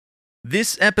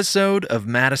This episode of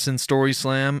Madison Story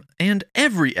Slam and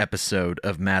every episode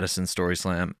of Madison Story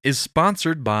Slam is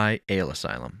sponsored by Ale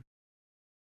Asylum.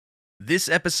 This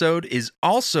episode is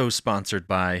also sponsored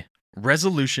by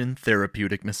Resolution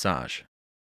Therapeutic Massage.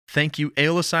 Thank you,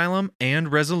 Ale Asylum and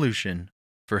Resolution,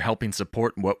 for helping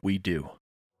support what we do.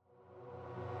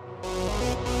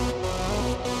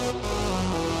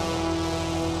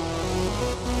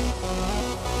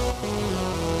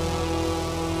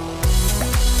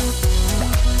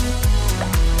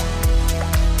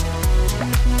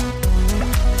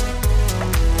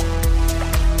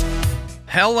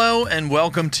 Hello and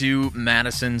welcome to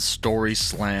Madison Story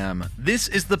Slam. This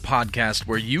is the podcast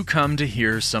where you come to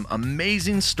hear some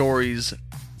amazing stories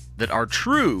that are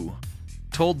true,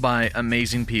 told by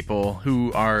amazing people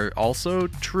who are also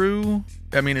true.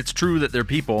 I mean, it's true that they're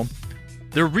people.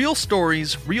 They're real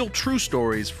stories, real true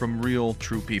stories from real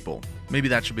true people. Maybe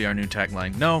that should be our new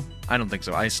tagline. No, I don't think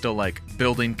so. I still like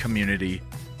building community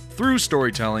through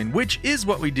storytelling, which is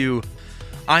what we do.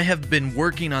 I have been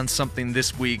working on something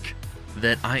this week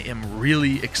that I am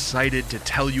really excited to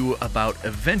tell you about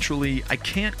eventually. I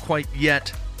can't quite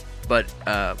yet, but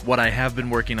what I have been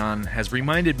working on has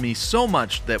reminded me so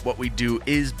much that what we do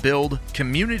is build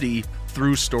community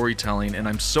through storytelling, and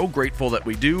I'm so grateful that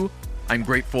we do. I'm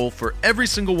grateful for every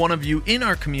single one of you in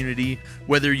our community,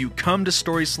 whether you come to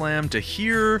Story Slam to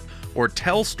hear or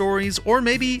tell stories, or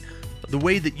maybe the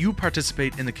way that you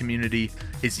participate in the community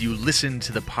is you listen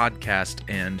to the podcast.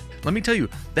 And let me tell you,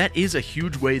 that is a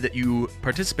huge way that you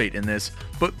participate in this.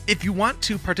 But if you want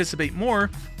to participate more,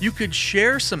 you could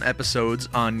share some episodes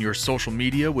on your social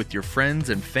media with your friends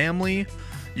and family.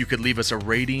 You could leave us a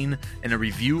rating and a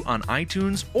review on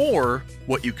iTunes, or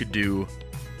what you could do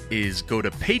is go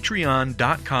to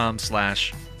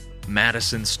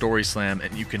patreon.com/Madison Story Slam,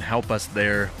 and you can help us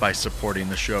there by supporting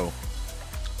the show.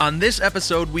 On this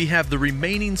episode, we have the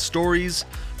remaining stories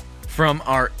from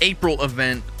our April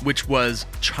event, which was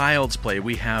Child's Play.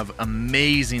 We have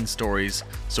amazing stories,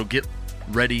 so get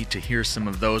ready to hear some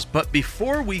of those. But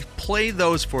before we play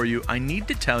those for you, I need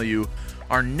to tell you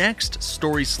our next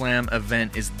Story Slam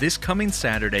event is this coming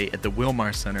Saturday at the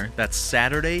Wilmar Center. That's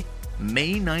Saturday,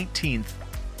 May 19th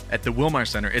at the Wilmar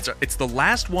Center. It's the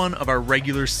last one of our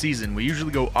regular season. We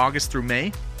usually go August through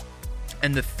May,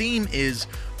 and the theme is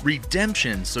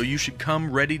redemption, so you should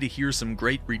come ready to hear some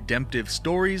great redemptive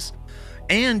stories,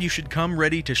 and you should come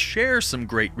ready to share some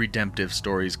great redemptive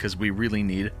stories, because we really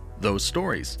need those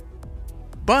stories.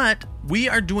 But we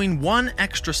are doing one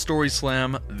extra Story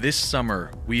Slam this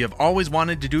summer. We have always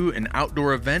wanted to do an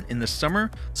outdoor event in the summer,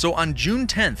 so on June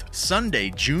 10th, Sunday,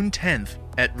 June 10th,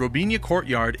 at Robinia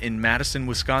Courtyard in Madison,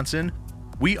 Wisconsin,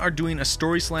 we are doing a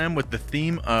Story Slam with the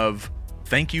theme of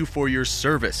Thank You for Your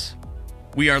Service.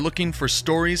 We are looking for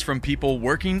stories from people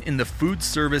working in the food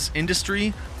service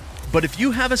industry, but if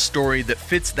you have a story that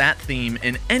fits that theme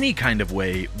in any kind of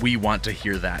way, we want to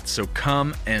hear that. So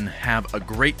come and have a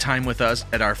great time with us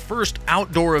at our first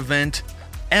outdoor event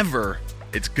ever.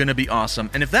 It's going to be awesome.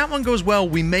 And if that one goes well,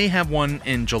 we may have one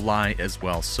in July as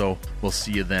well, so we'll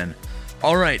see you then.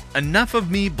 All right, enough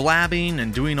of me blabbing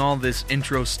and doing all this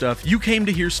intro stuff. You came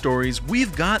to hear stories.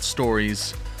 We've got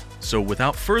stories. So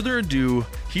without further ado,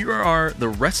 here are the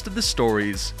rest of the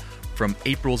stories from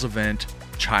April's event,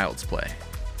 Child's Play.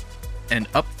 And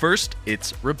up first,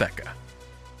 it's Rebecca.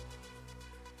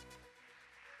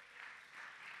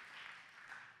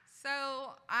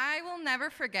 So I will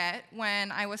never forget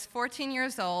when I was 14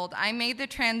 years old, I made the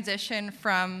transition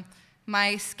from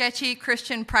my sketchy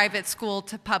Christian private school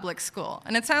to public school.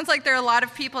 And it sounds like there are a lot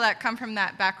of people that come from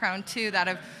that background too that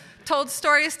have told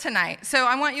stories tonight. So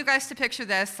I want you guys to picture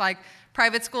this, like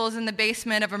private school is in the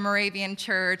basement of a Moravian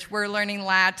church. We're learning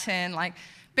Latin, like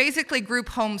basically group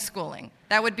homeschooling.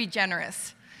 That would be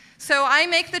generous. So I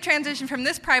make the transition from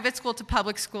this private school to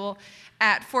public school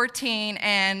at 14,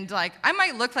 and like I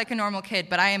might look like a normal kid,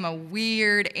 but I am a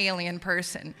weird alien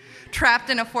person trapped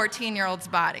in a 14-year-old's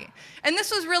body. And this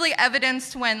was really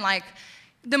evidenced when like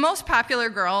the most popular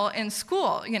girl in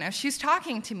school, she's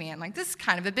talking to me, and like, this is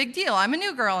kind of a big deal. I'm a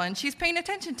new girl, and she's paying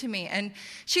attention to me, and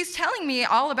she's telling me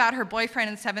all about her boyfriend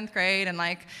in 7th grade and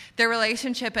like their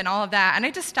relationship and all of that. And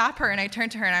I just stop her and I turn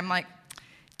to her and I'm like,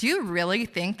 do you really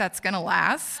think that's gonna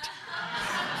last?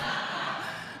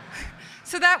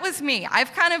 So that was me.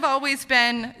 I've kind of always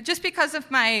been, just because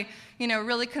of my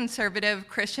really conservative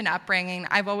Christian upbringing,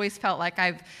 I've always felt like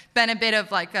I've been a bit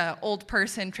of like an old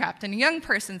person trapped in a young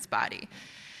person's body.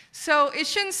 So it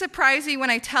shouldn't surprise you when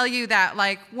I tell you that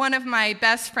like one of my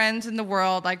best friends in the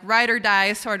world, like ride or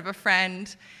die sort of a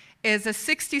friend, is a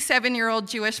 67-year-old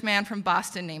Jewish man from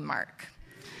Boston named Mark.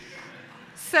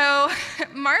 So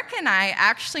Mark and I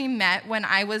actually met when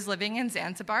I was living in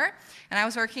Zanzibar, and I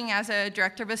was working as a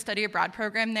director of a study abroad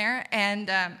program there, and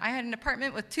I had an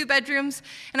apartment with 2 bedrooms,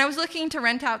 and I was looking to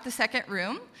rent out the second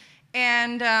room,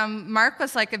 and Mark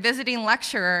was like a visiting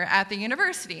lecturer at the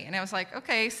university, and I was like,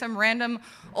 okay, some random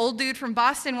old dude from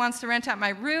Boston wants to rent out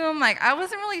my room. Like, I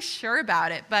wasn't really sure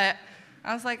about it, but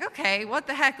I was like, okay, what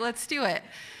the heck, let's do it.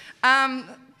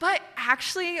 But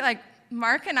actually, like,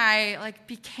 Mark and I, like,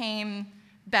 became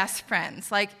best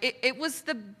friends. Like, it was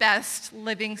the best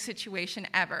living situation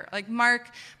ever. Like, Mark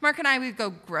and I would go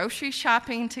grocery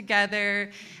shopping together.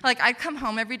 Like, I'd come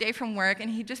home every day from work, and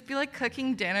he'd just be, like,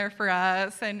 cooking dinner for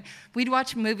us, and we'd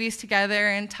watch movies together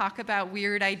and talk about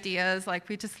weird ideas like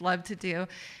we just love to do.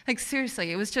 Like,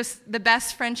 seriously, it was just the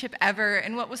best friendship ever,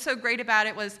 and what was so great about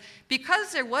it was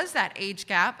because there was that age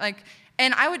gap, like,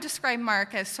 and I would describe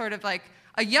Mark as sort of like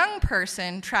a young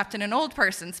person trapped in an old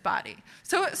person's body.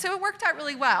 So it worked out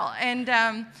really well. And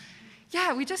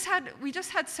yeah, we just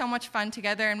had so much fun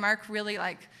together, and Mark really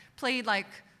like played like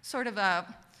sort of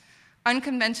a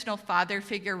unconventional father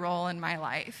figure role in my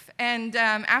life. And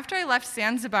after I left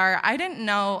Zanzibar, I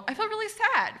felt really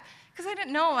sad because I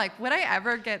didn't know, like, would I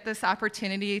ever get this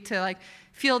opportunity to like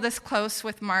feel this close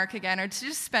with Mark again, or to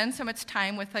just spend so much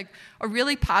time with like a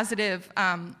really positive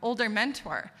older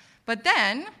mentor. But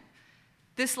then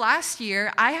this last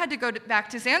year, I had to go back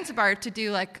to Zanzibar to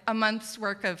do like a month's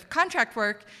work of contract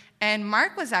work, and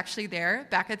Mark was actually there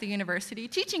back at the university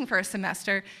teaching for a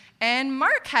semester, and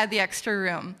Mark had the extra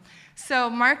room. So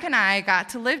Mark and I got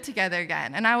to live together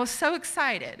again, and I was so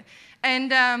excited.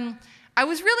 And I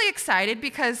was really excited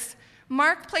because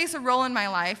Mark plays a role in my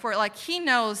life where, like, he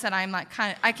knows that I'm like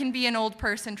I can be an old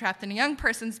person trapped in a young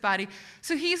person's body.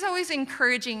 So he's always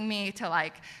encouraging me to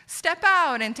like step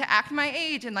out and to act my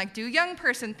age and like do young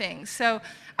person things. So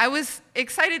I was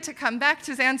excited to come back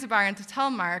to Zanzibar and to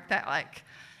tell Mark that, like,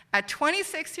 at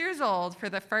 26 years old, for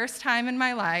the first time in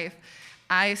my life,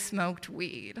 I smoked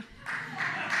weed.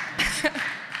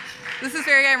 This is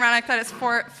very ironic that it's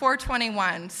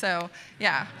 421. So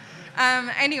yeah.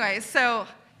 Anyway, so.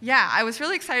 Yeah, I was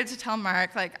really excited to tell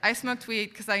Mark, like, I smoked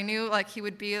weed because I knew, like, he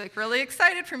would be, like, really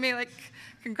excited for me. Like,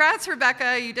 congrats,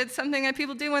 Rebecca, you did something that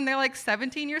people do when they're, like,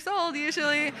 17 years old,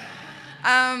 usually.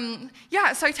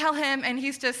 Yeah, so I tell him, and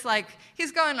he's just, like,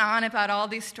 he's going on about all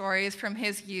these stories from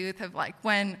his youth of, like,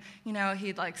 when, you know,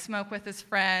 he'd, like, smoke with his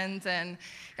friends, and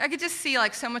I could just see,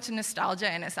 like, so much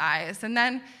nostalgia in his eyes. And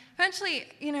then eventually,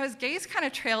 you know, his gaze kind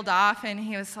of trailed off, and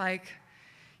he was like,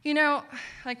 you know,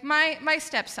 like my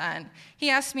stepson,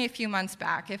 he asked me a few months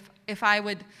back if I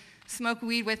would smoke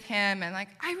weed with him, and like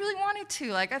I really wanted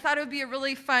to. Like I thought it would be a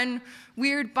really fun,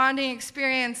 weird bonding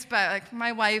experience, but like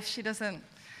my wife, she doesn't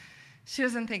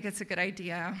think it's a good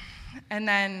idea. And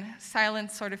then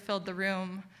silence sort of filled the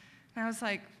room, and I was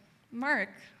like, Mark,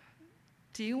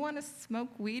 do you want to smoke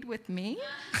weed with me?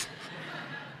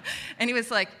 And he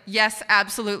was like, yes,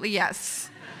 absolutely yes.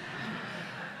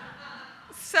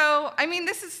 So, I mean,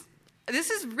 this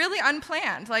is really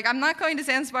unplanned. Like, I'm not going to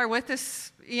Zanzibar with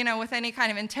this, you know, with any kind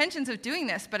of intentions of doing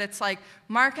this, but it's like,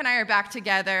 Mark and I are back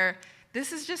together.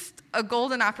 This is just a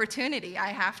golden opportunity.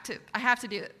 I have to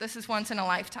do it. This is once in a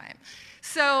lifetime.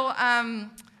 So,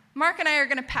 Mark and I are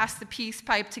going to pass the peace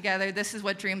pipe together. This is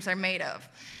what dreams are made of.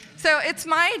 So, it's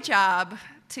my job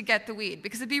to get the weed,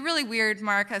 because it'd be really weird,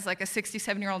 Mark, as like a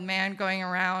 67-year-old man going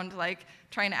around, like,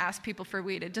 trying to ask people for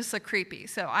weed. It just looked creepy,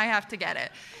 so I have to get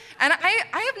it. And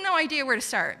I have no idea where to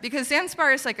start, because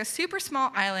Zanzibar is like a super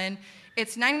small island.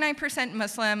 It's 99%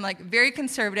 Muslim, like very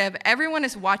conservative. Everyone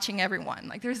is watching everyone.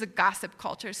 Like there's a gossip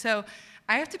culture. So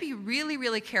I have to be really,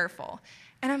 really careful.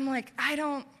 And I'm like, I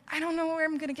don't know where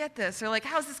I'm gonna get this, or like,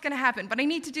 how's this gonna happen? But I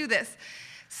need to do this.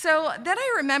 So then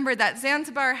I remembered that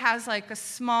Zanzibar has like a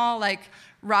small like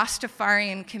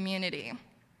Rastafarian community.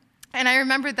 And I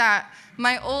remembered that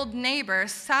my old neighbor,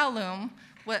 Salum,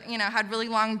 had really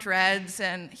long dreads,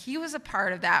 and he was a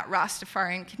part of that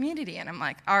Rastafarian community. And I'm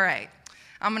like, all right,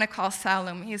 I'm going to call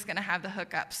Salum. He's going to have the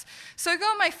hookups. So I go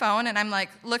on my phone, and I'm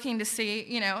like looking to see,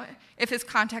 you know, if his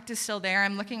contact is still there.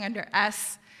 I'm looking under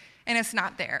S, and it's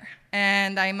not there.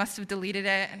 And I must have deleted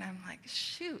it, and I'm like,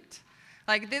 shoot.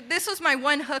 Like, this was my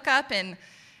one hookup, and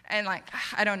like,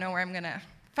 I don't know where I'm going to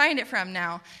find it from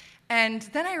now. And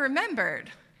then I remembered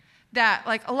that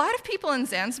like a lot of people in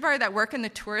Zanzibar that work in the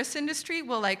tourist industry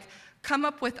will like come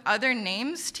up with other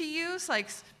names to use, like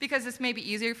because it's maybe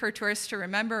easier for tourists to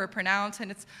remember or pronounce, and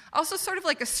it's also sort of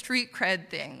like a street cred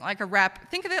thing, like a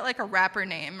rap. Think of it like a rapper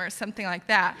name or something like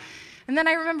that. And then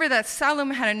I remember that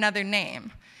Salum had another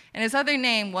name, and his other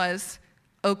name was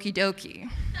Okie Dokie.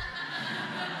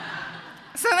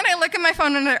 So then I look at my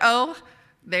phone under O,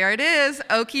 there it is,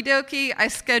 okie dokie, I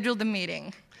scheduled the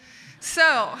meeting.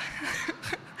 So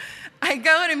I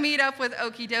go to meet up with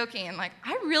Okie Dokie, and like,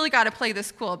 I really got to play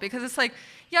this cool, because it's like,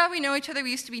 yeah, we know each other, we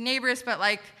used to be neighbors, but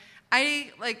like,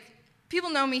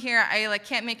 people know me here, I like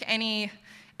can't make any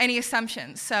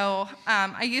assumptions. So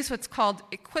I use what's called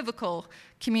equivocal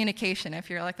communication, if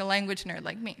you're like a language nerd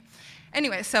like me.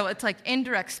 Anyway, so it's like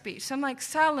indirect speech. So I'm like,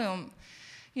 Salum,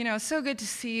 so good to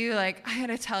see you. Like, I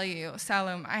gotta tell you,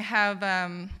 Salum, I have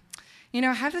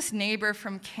this neighbor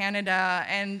from Canada,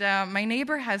 and my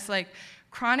neighbor has like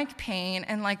chronic pain,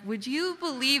 and like, would you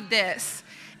believe this?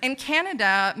 In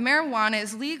Canada, marijuana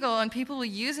is legal, and people will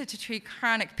use it to treat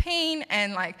chronic pain,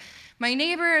 and like, my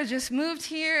neighbor just moved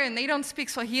here, and they don't speak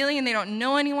Swahili, and they don't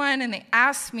know anyone, and they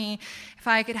asked me if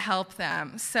I could help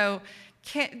them. So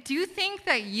do you think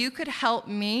that you could help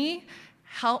me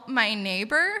help my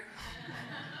neighbor?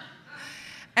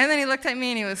 And then he looked at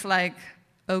me, and he was like,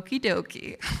 okie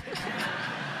dokie.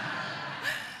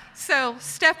 So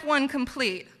step 1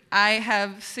 complete. I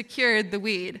have secured the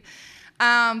weed.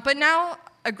 But now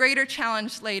a greater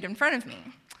challenge laid in front of me.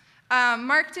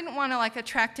 Mark didn't want to like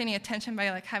attract any attention by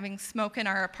like having smoke in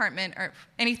our apartment or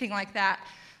anything like that.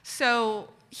 So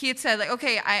he had said like,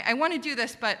 okay, I want to do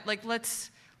this, but like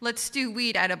let's do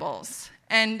weed edibles.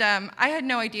 And I had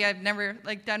no idea. I've never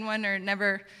like done one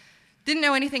or didn't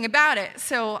know anything about it.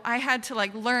 So I had to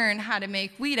like learn how to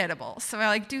make weed edibles. So I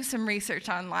like do some research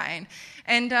online,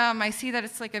 and I see that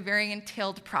it's like a very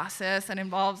entailed process and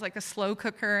involves like a slow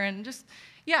cooker and just.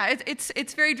 Yeah,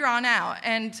 it's very drawn out,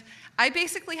 and I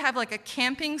basically have like a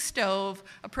camping stove,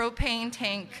 a propane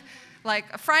tank, like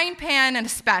a frying pan, and a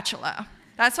spatula.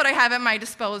 That's what I have at my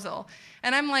disposal.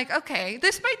 And I'm like, okay,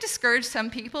 this might discourage some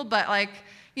people, but like,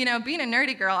 being a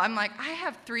nerdy girl, I'm like, I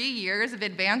have 3 years of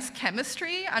advanced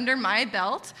chemistry under my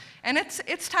belt, and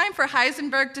it's time for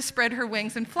Heisenberg to spread her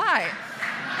wings and fly.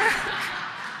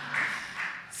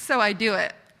 So I do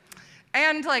it.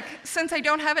 And like, since I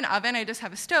don't have an oven, I just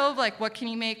have a stove, like what can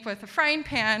you make with a frying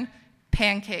pan?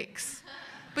 Pancakes.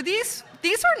 But these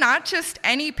are not just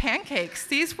any pancakes.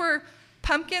 These were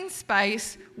pumpkin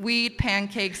spice weed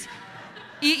pancakes.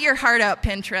 Eat your heart out,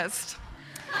 Pinterest.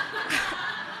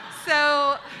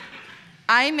 So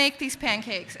I make these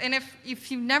pancakes. And if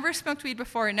you've never smoked weed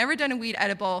before, never done a weed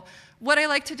edible, what I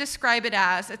like to describe it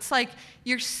as, it's like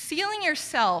you're sealing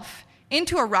yourself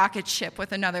into a rocket ship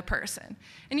with another person.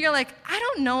 And you're like, I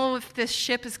don't know if this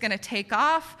ship is gonna take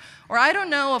off, or I don't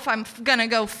know if I'm gonna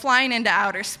go flying into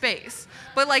outer space.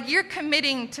 But like, you're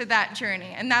committing to that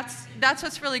journey, and that's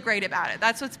what's really great about it.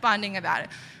 That's what's bonding about it.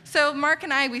 So Mark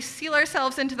and I, we seal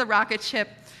ourselves into the rocket ship,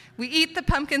 we eat the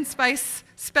pumpkin spice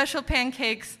special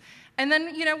pancakes, and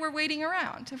then, we're waiting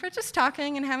around. We're just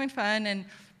talking and having fun, and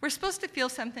we're supposed to feel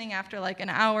something after like an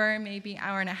hour, maybe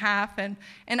hour and a half, and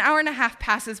an hour and a half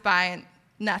passes by and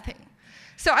nothing.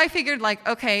 So I figured like,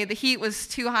 okay, the heat was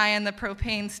too high on the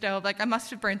propane stove, like I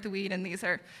must have burnt the weed and these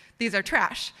are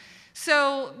trash.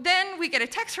 So then we get a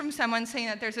text from someone saying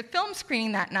that there's a film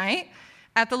screening that night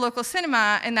at the local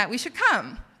cinema and that we should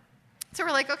come. So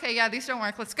we're like, okay, yeah, these don't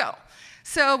work, let's go.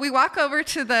 So we walk over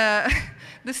to the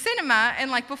cinema,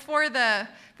 and like before the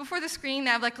screening,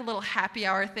 they have like a little happy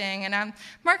hour thing, and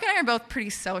Mark and I are both pretty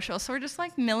social, so we're just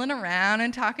like milling around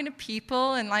and talking to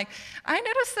people, and like I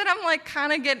noticed that I'm like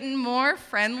kind of getting more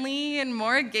friendly and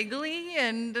more giggly,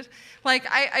 and like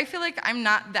I feel like I'm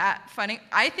not that funny.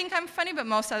 I think I'm funny, but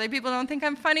most other people don't think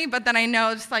I'm funny, but then I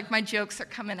know just like my jokes are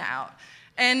coming out.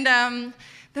 And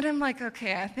then I'm like,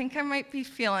 okay, I think I might be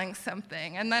feeling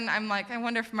something. And then I'm like, I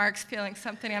wonder if Mark's feeling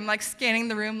something. I'm like scanning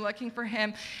the room looking for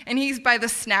him, and he's by the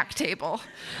snack table.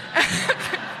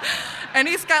 And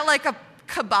he's got like a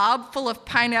kebab full of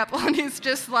pineapple, and he's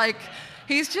just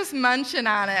munching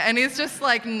on it, and he's just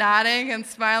like nodding and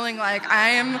smiling like,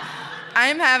 I'm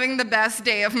having the best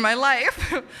day of my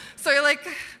life. So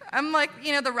I'm like,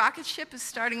 the rocket ship is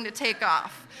starting to take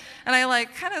off. And I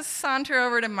like kind of saunter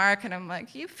over to Mark, and I'm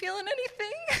like, you feeling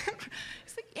anything?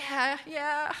 He's like,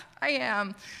 yeah, I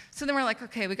am. So then we're like,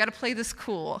 okay, we got to play this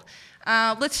cool.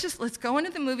 Let's go into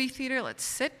the movie theater, let's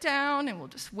sit down, and we'll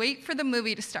just wait for the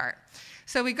movie to start.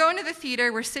 So we go into the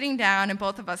theater, we're sitting down, and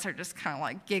both of us are just kind of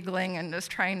like giggling and just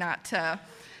trying not to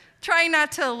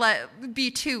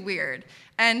be too weird.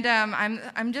 And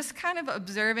I'm just kind of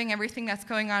observing everything that's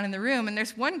going on in the room. And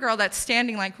there's one girl that's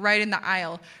standing like right in the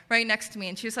aisle, right next to me.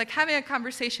 And she was like having a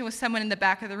conversation with someone in the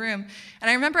back of the room.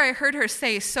 And I remember I heard her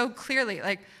say so clearly,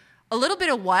 like, a little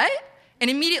bit of what?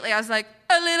 And immediately I was like,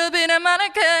 a little bit of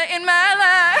Monica in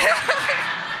my life.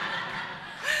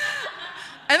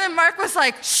 And then Mark was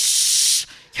like, shh,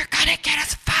 you're gonna get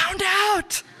us found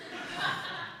out.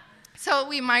 So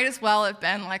we might as well have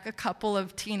been like a couple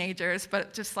of teenagers,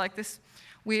 but just like this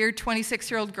weird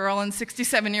 26-year-old girl and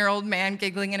 67-year-old man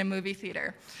giggling in a movie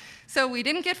theater. So we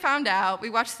didn't get found out.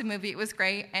 We watched the movie. It was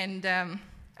great. And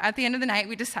at the end of the night,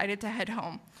 we decided to head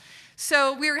home.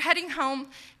 So we were heading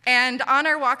home, and on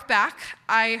our walk back,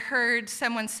 I heard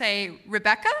someone say,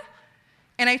 "Rebecca?"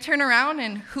 And I turn around,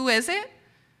 and who is it?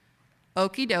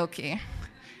 Okie dokie.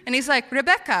 And he's like,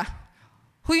 "Rebecca,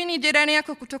 huyu ni jirani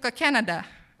yako kutoka Canada."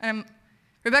 And I'm,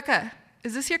 "Rebecca,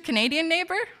 is this your Canadian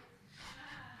neighbor?"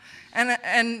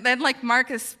 And then like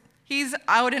Marcus, he's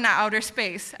out in outer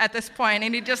space at this point,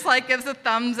 and he just like gives a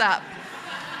thumbs up.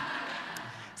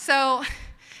 So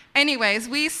anyways,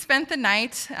 we spent the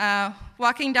night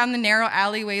walking down the narrow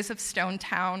alleyways of Stone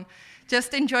Town,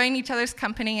 just enjoying each other's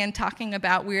company and talking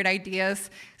about weird ideas,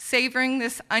 savoring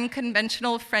this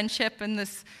unconventional friendship and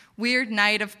this weird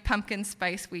night of pumpkin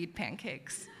spice weed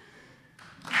pancakes.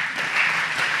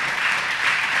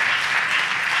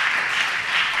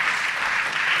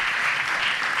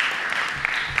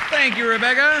 Thank you,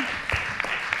 Rebecca.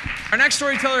 Our next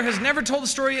storyteller has never told a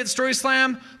story at Story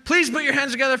Slam. Please put your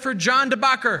hands together for John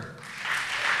DeBacher.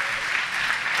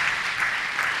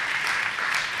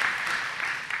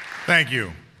 Thank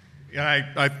you.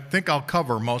 I think I'll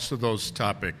cover most of those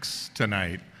topics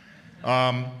tonight.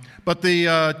 But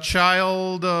the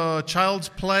child's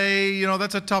play,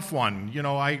 that's a tough one.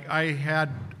 I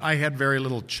had very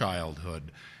little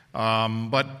childhood.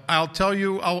 But I'll tell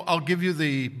you, I'll give you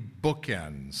the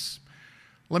bookends.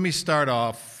 Let me start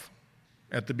off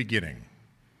at the beginning.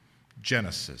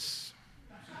 Genesis.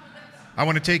 I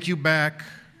want to take you back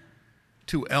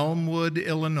to Elmwood,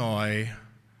 Illinois,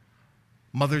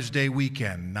 Mother's Day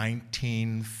weekend,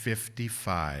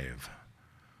 1955.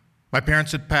 My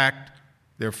parents had packed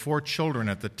their 4 children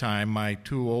at the time, my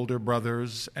 2 older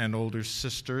brothers and older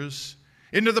sisters,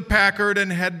 into the Packard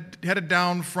and headed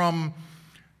down from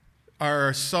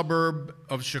our suburb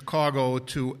of Chicago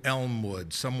to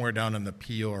Elmwood, somewhere down in the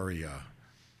Peoria,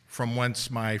 from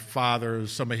whence my father,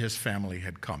 some of his family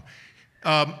had come.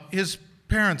 His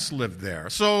parents lived there,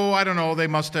 so I don't know, they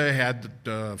must have had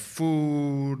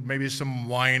food, maybe some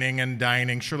wining and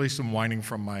dining, surely some wining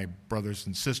from my brothers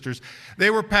and sisters. They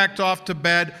were packed off to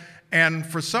bed, and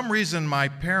for some reason my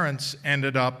parents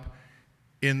ended up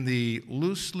in the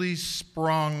loosely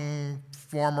sprung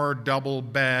former double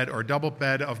bed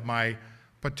of my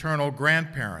paternal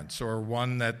grandparents, or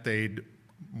one that they'd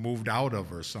moved out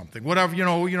of or something. Whatever, you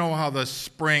know how the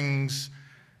springs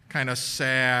kind of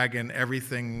sag and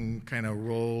everything kind of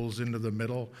rolls into the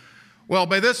middle. Well,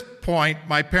 by this point,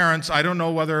 my parents, I don't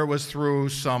know whether it was through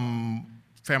some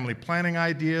family planning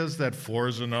ideas that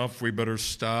 4's enough, we better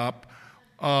stop,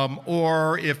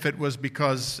 or if it was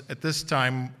because at this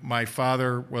time my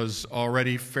father was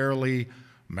already fairly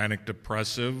manic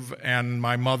depressive, and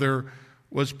my mother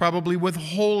was probably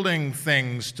withholding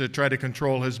things to try to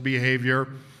control his behavior.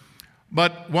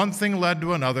 But one thing led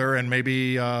to another, and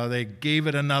maybe they gave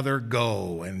it another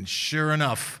go. And sure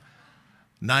enough,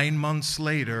 9 months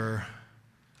later,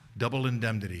 double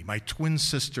indemnity. My twin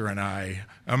sister and I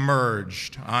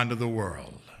emerged onto the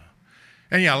world.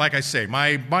 And yeah, like I say,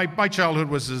 my childhood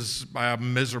was as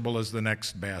miserable as the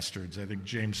next bastards. I think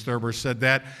James Thurber said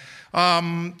that. A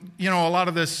lot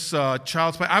of this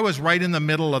child's play, I was right in the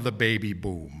middle of the baby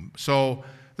boom. So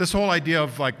this whole idea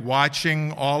of like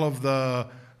watching all of the,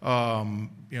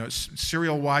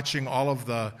 serial watching all of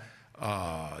the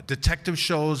detective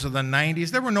shows of the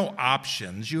 90s, there were no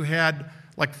options. You had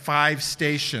like 5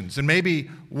 stations and maybe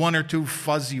 1 or 2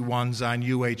 fuzzy ones on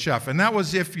UHF. And that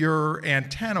was if your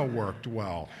antenna worked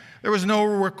well. There was no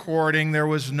recording. There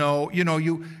was no,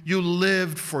 you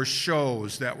lived for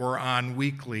shows that were on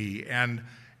weekly, and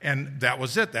that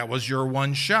was it. That was your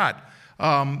one shot.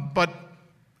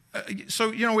 So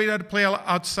we had to play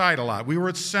outside a lot. We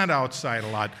were sent outside a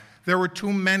lot. There were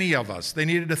too many of us. They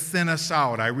needed to thin us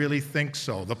out. I really think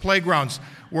so. The playgrounds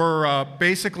were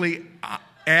basically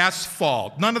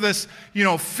asphalt. None of this,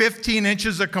 15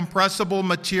 inches of compressible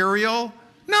material.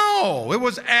 No, it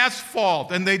was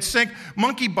asphalt, and they'd sink.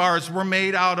 Monkey bars were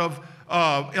made out of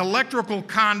electrical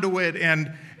conduit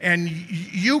and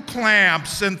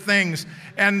U-clamps and things,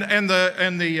 and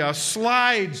the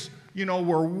slides,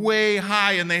 were way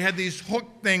high, and they had these hook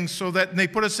things so that they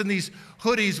put us in these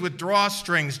hoodies with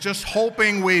drawstrings, just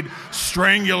hoping we'd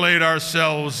strangulate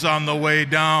ourselves on the way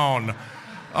down.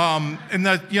 And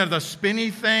the spinny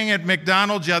thing at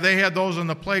McDonald's, they had those on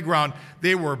the playground.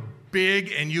 They were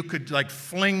big, and you could like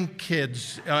fling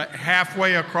kids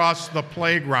halfway across the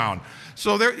playground.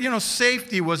 So there,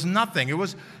 safety was nothing. It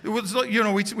was,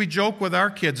 we joke with our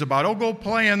kids about, go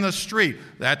play in the street.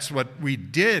 That's what we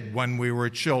did when we were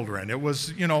children. It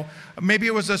was, maybe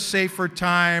it was a safer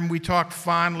time. We talked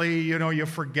fondly, you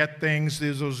forget things.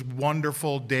 There's those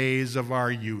wonderful days of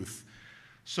our youth.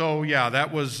 So yeah,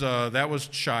 that was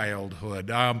childhood.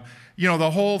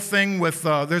 The whole thing with,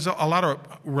 there's a lot of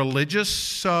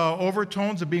religious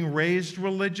overtones of being raised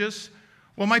religious.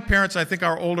 Well, my parents, I think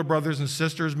our older brothers and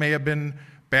sisters may have been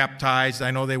baptized.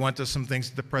 I know they went to some things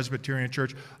at the Presbyterian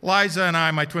Church. Liza and I,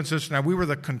 my twin sister and I, we were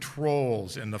the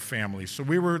controls in the family. So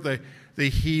we were the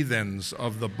heathens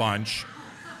of the bunch.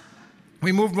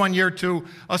 We moved one year to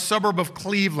a suburb of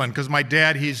Cleveland because my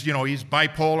dad, he's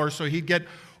bipolar, so he'd get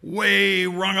way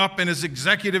rung up in his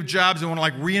executive jobs and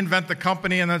want to reinvent the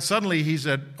company, and then suddenly he's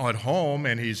at home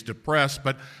and he's depressed.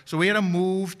 So we had to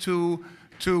move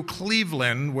to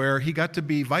Cleveland, where he got to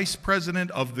be vice president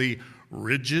of the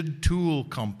Rigid Tool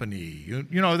Company.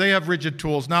 They have Rigid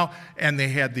Tools now, and they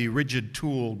had the Rigid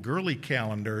Tool girly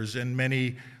calendars in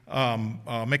many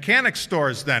mechanic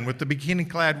stores then, with the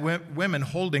bikini-clad women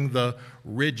holding the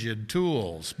Rigid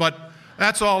Tools. But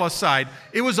that's all aside.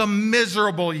 It was a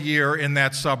miserable year in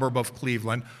that suburb of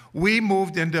Cleveland. We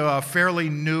moved into a fairly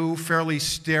new, fairly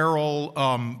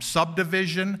sterile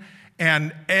subdivision,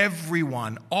 and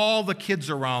everyone, all the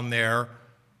kids around there,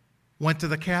 went to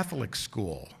the Catholic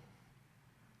school.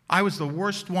 I was the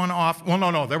worst one off. Well,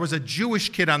 no, there was a Jewish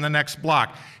kid on the next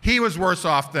block. He was worse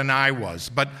off than I was.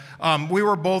 But we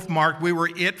were both marked. We were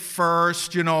it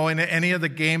first, in any of the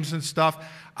games and stuff.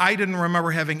 I didn't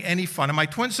remember having any fun. And my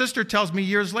twin sister tells me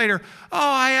years later,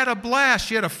 I had a blast.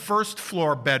 She had a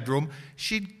first-floor bedroom.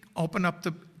 She'd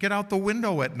get out the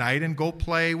window at night and go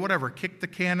play, kick the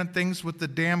can and things with the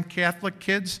damn Catholic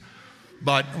kids.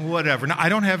 But whatever. Now, I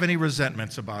don't have any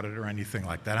resentments about it or anything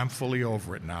like that. I'm fully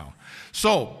over it now.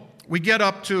 So we get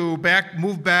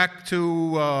move back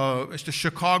to the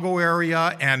Chicago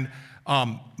area, and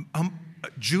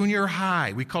junior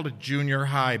high. We called it junior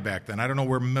high back then. I don't know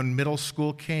where middle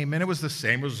school came in. It was the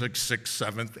same. It was like 6th,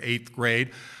 7th, 8th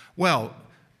grade. Well,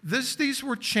 these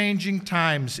were changing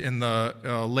times in the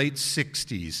late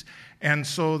 60s. And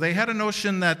so they had a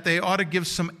notion that they ought to give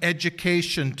some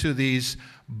education to these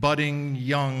budding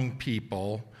young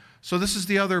people. So this is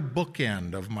the other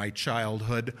bookend of my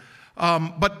childhood.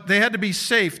 But they had to be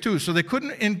safe, too. So they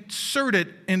couldn't insert it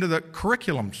into the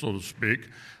curriculum, so to speak.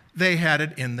 They had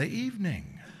it in the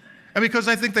evening. And because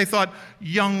I think they thought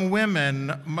young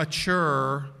women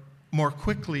mature more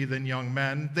quickly than young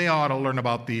men, they ought to learn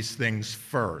about these things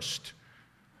first.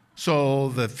 So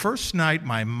the first night,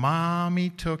 my mommy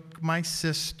took my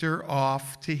sister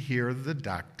off to hear the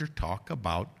doctor talk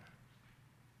about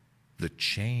the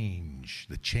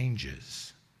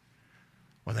changes.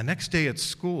 Well, the next day at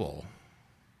school,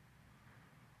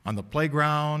 on the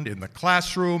playground, in the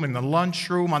classroom, in the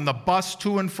lunchroom, on the bus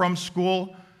to and from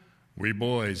school, we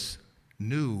boys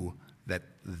knew that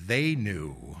they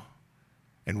knew,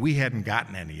 and we hadn't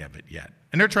gotten any of it yet.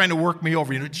 And they're trying to work me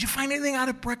over. Did you find anything out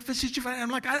at breakfast?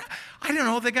 I'm like, I don't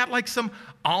know. They got some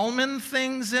almond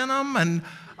things in them, and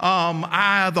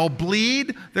they'll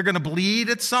bleed. They're going to bleed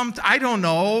at some I don't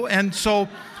know. And so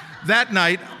that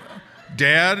night,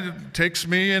 Dad takes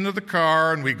me into the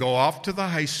car, and we go off to the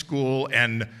high school,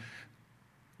 and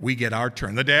we get our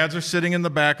turn. The dads are sitting in the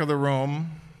back of the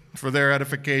room for their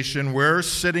edification. We're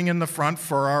sitting in the front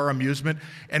for our amusement,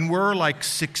 and we're like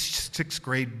sixth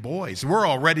grade boys. We're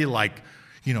already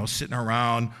sitting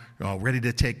around, ready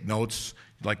to take notes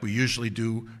like we usually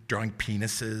do, drawing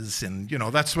penises, and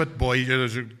that's what boys.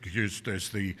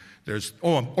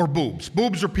 Or boobs.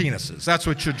 Boobs or penises. That's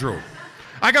what you drew.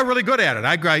 I got really good at it.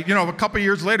 A couple of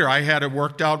years later, I had it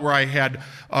worked out where I had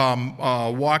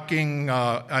walking,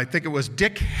 I think it was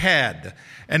Dick Head,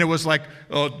 and it was like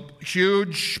a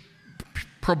huge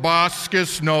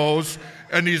proboscis nose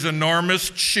and these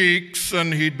enormous cheeks,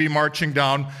 and he'd be marching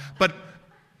down. But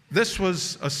this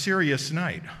was a serious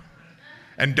night,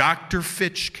 and Dr.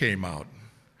 Fitch came out.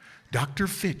 Dr.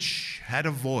 Fitch had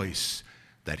a voice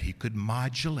that he could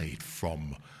modulate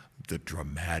from the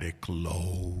dramatic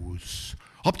lows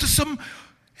up to some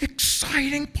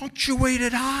exciting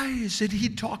punctuated highs, and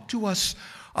he'd talk to us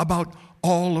about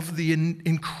all of the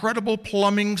incredible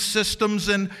plumbing systems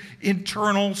and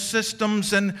internal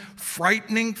systems and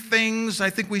frightening things. I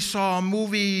think we saw a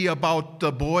movie about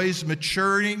the boys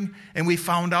maturing, and we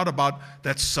found out about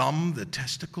that the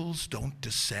testicles don't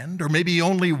descend, or maybe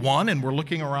only one, and we're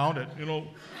looking around at, oh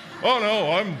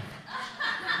no,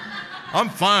 I'm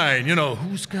fine.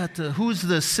 Who's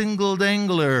the single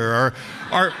dangler?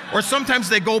 Or sometimes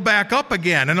they go back up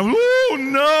again, and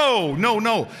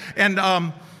no.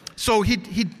 And so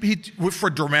he'd for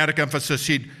dramatic emphasis,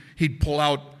 he'd pull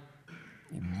out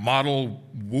model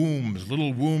wombs,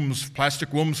 little wombs,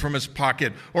 plastic wombs from his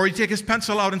pocket, or he'd take his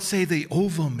pencil out and say, the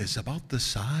ovum is about the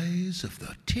size of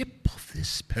the tip of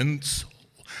this pencil.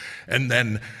 And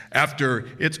then after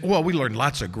we learned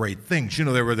lots of great things.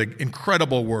 There were the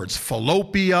incredible words,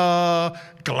 fallopia,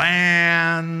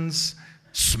 glands,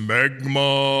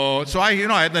 smegma. So I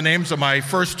had the names of my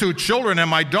first two children and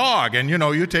my dog. And,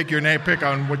 you take your name, pick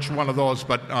on which one of those.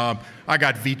 But I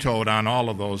got vetoed on all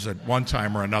of those at one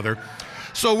time or another.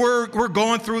 So we're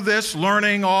going through this,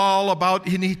 learning all about,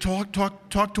 and he talked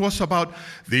to us about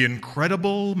the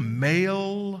incredible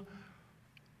male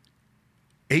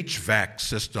HVAC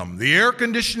system, the air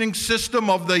conditioning system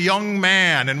of the young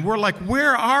man. And we're like,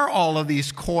 where are all of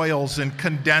these coils and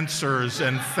condensers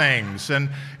and things? And,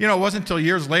 it wasn't until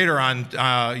years later on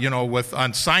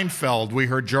Seinfeld, we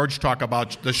heard George talk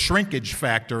about the shrinkage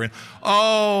factor. And,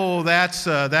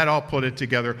 that all put it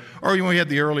together. Or we had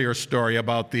the earlier story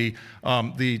about the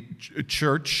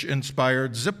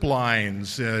church-inspired zip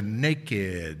lines,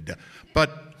 naked.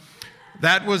 But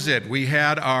that was it. We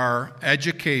had our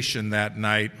education that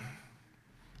night,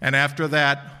 and after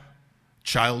that,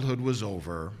 childhood was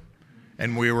over,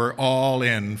 and we were all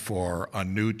in for a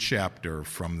new chapter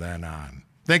from then on.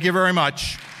 Thank you very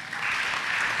much.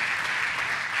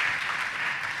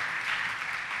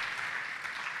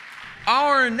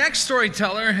 Our next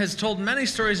storyteller has told many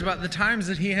stories about the times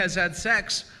that he has had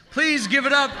sex. Please give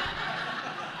it up.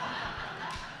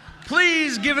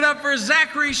 Please give it up for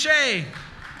Zachary Shea.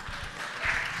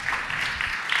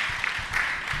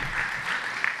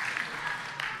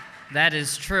 That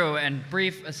is true. And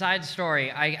brief aside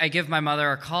story, I give my mother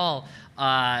a call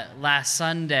last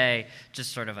Sunday,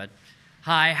 just sort of a,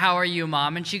 hi, how are you,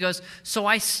 Mom? And she goes, so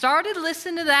I started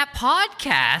listening to that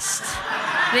podcast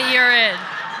that you're in,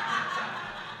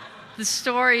 the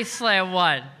Story Slam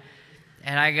one.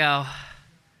 And I go,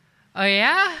 oh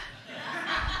yeah?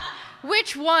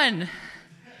 Which one?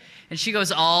 And she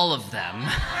goes, all of them.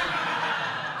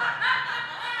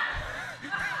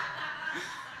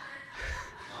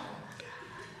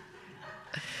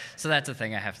 So that's a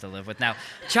thing I have to live with now.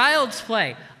 Child's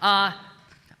Play. I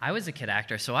was a kid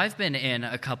actor, so I've been in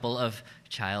a couple of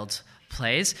Child's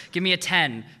Plays. Give me a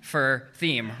 10 for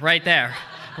theme, right there,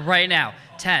 right now,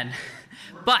 10.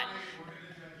 But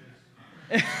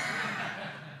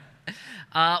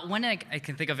one I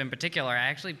can think of in particular, I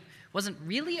actually wasn't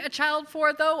really a child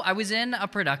for, though. I was in a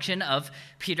production of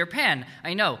Peter Pan.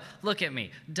 I know, look at me,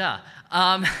 duh.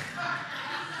 I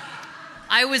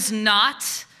was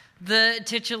not the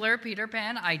titular Peter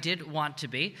Pan. I did want to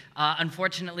be.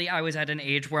 Unfortunately, I was at an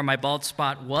age where my bald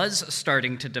spot was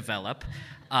starting to develop,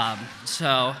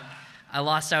 so I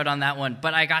lost out on that one.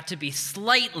 But I got to be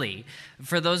Slightly.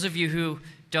 For those of you who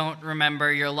don't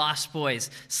remember your Lost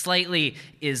Boys, Slightly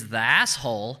is the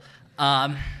asshole,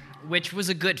 which was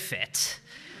a good fit.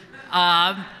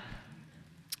 And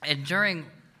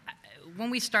when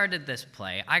we started this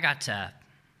play, I got to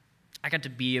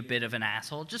be a bit of an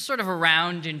asshole, just sort of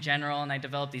around in general, and I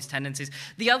developed these tendencies.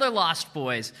 The other Lost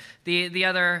Boys, the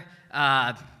other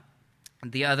guys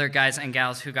and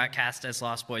gals who got cast as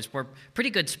Lost Boys were pretty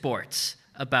good sports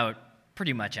about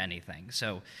pretty much anything.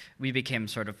 So we became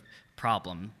sort of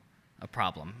a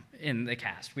problem in the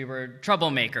cast. We were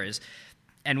troublemakers,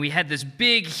 and we had this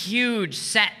big, huge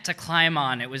set to climb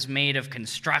on. It was made of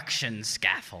construction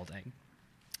scaffolding.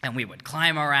 And we would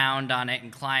climb around on it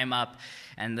and climb up,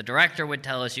 and the director would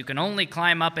tell us, you can only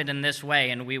climb up it in this way,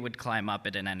 and we would climb up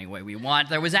it in any way we want.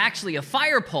 There was actually a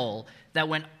fire pole that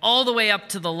went all the way up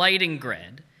to the lighting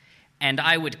grid, and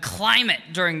I would climb it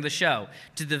during the show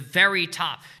to the very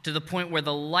top, to the point where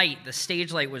the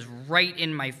stage light was right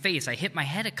in my face. I hit my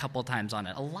head a couple times on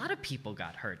it. A lot of people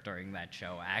got hurt during that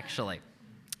show, actually.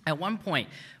 At one point,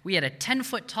 we had a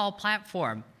 10-foot-tall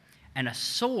platform, and a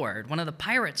sword, one of the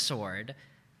pirates' sword,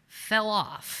 fell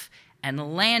off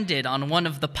and landed on one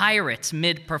of the pirates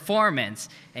mid-performance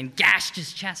and gashed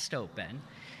his chest open.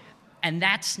 And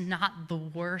that's not the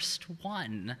worst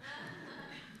one.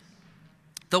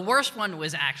 The worst one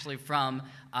was actually from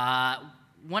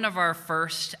one of our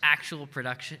first actual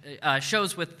production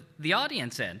shows with the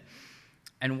audience in.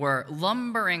 And we're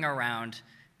lumbering around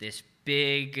this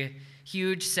big,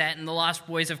 huge set, and the Lost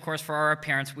Boys, of course, for our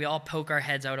appearance, we all poke our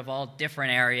heads out of all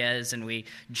different areas, and we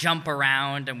jump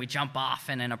around, and we jump off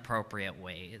in inappropriate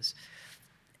ways.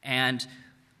 And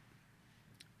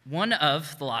one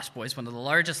of the Lost Boys, one of the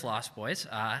largest Lost Boys,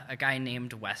 a guy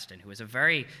named Weston, who was a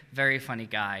very, very funny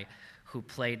guy who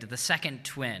played the second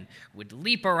twin, would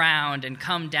leap around and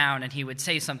come down, and he would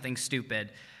say something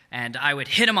stupid, and I would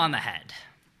hit him on the head.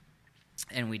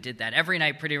 And we did that every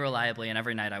night pretty reliably, and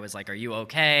every night I was like, are you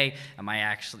okay? Am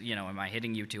I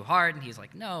hitting you too hard? And he's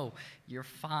like, no, you're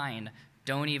fine.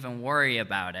 Don't even worry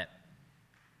about it.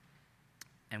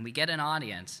 And we get an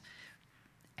audience,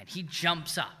 and he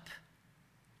jumps up,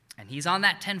 and he's on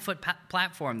that 10-foot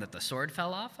platform that the sword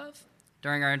fell off of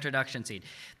during our introduction scene.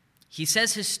 He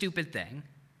says his stupid thing.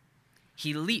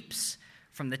 He leaps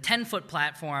from the 10-foot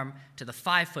platform to the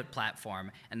 5-foot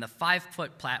platform, and the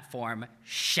 5-foot platform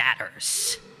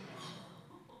shatters.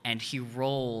 And he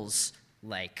rolls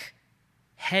like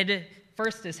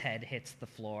first his head hits the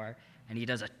floor, and he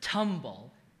does a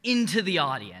tumble into the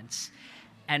audience.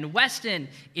 And Weston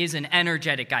is an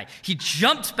energetic guy. He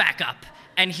jumps back up,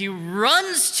 and he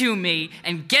runs to me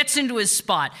and gets into his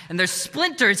spot, and there's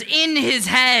splinters in his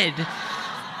head.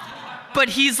 But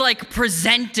he's like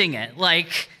presenting it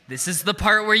like, this is the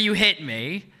part where you hit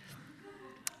me.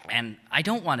 And I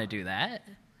don't want to do that.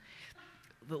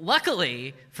 But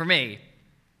luckily for me,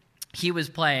 he was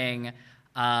playing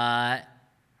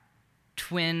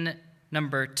twin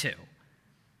number 2.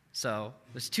 So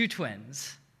there's 2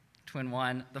 twins. Twin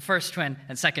 1, the first twin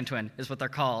and second twin is what they're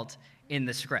called in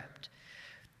the script.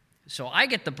 So I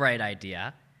get the bright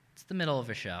idea. It's the middle of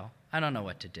a show. I don't know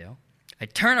what to do. I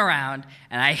turn around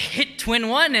and I hit twin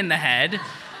 1 in the head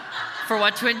for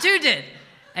what twin 2 did.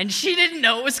 And she didn't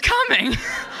know it was coming.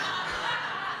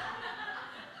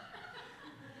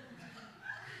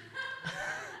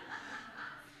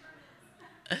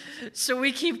 So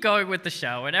we keep going with the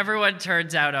show, and everyone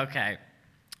turns out okay.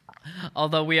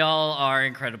 Although we all are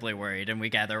incredibly worried, and we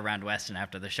gather around Weston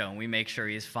after the show, and we make sure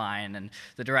he's fine, and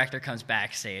the director comes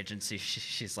backstage, and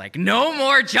she's like, no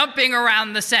more jumping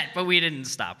around the set, but we didn't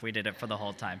stop. We did it for the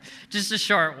whole time. Just a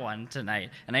short one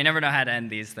tonight, and I never know how to end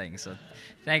these things, so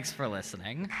thanks for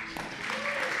listening.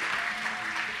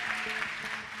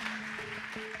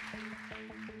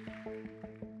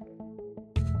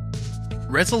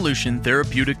 Resolution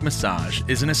Therapeutic Massage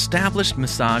is an established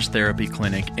massage therapy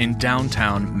clinic in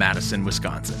downtown Madison,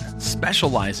 Wisconsin,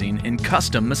 specializing in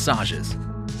custom massages.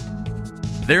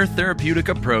 Their therapeutic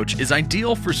approach is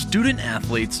ideal for student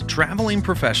athletes, traveling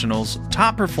professionals,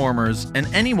 top performers, and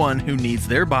anyone who needs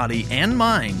their body and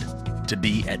mind to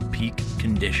be at peak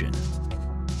condition.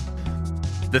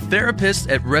 The therapists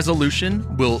at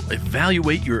Resolution will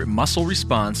evaluate your muscle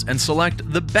response and select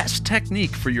the best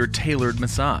technique for your tailored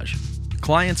massage.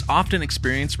 Clients often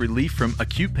experience relief from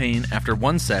acute pain after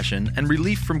 1 session and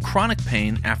relief from chronic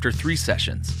pain after 3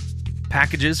 sessions.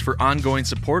 Packages for ongoing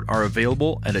support are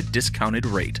available at a discounted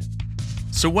rate.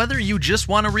 So whether you just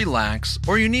want to relax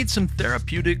or you need some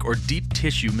therapeutic or deep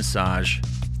tissue massage,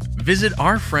 visit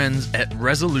our friends at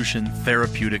Resolution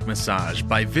Therapeutic Massage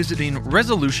by visiting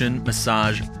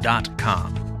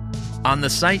resolutionmassage.com. On the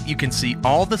site, you can see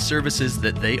all the services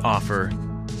that they offer,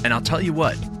 and I'll tell you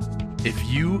what, if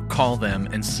you call them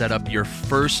and set up your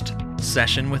first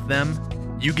session with them,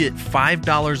 you get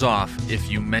 $5 off if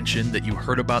you mention that you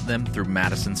heard about them through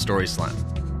Madison Story Slam.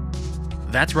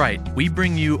 That's right, we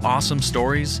bring you awesome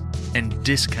stories and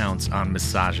discounts on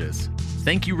massages.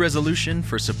 Thank you, Resolution,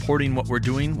 for supporting what we're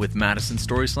doing with Madison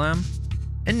Story Slam.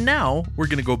 And now we're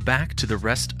going to go back to the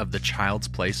rest of the Child's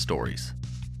Play stories.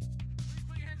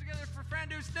 Put your hands together for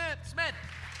Frandu Smith.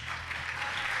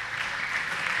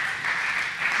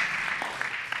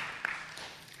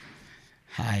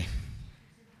 Hi.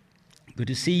 Good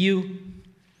to see you. I'm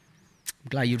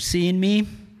glad you're seeing me.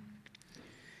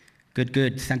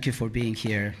 Good. Thank you for being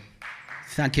here.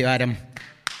 Thank you, Adam.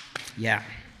 Yeah.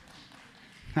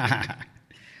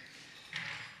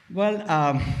 Well,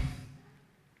 I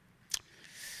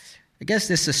guess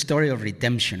this is a story of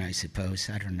redemption, I suppose.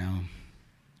 I don't know.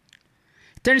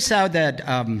 It turns out that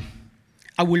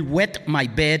I will wet my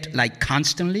bed like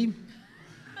constantly.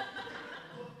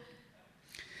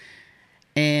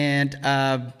 And,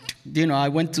 I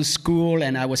went to school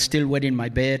and I was still wetting my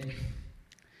bed.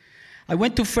 I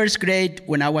went to first grade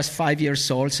when I was 5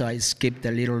 years old, so I skipped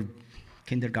the little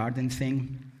kindergarten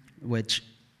thing, which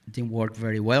didn't work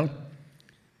very well.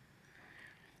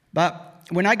 But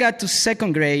when I got to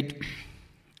second grade,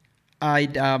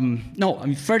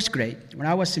 first grade. When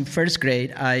I was in first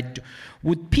grade, I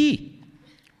would pee.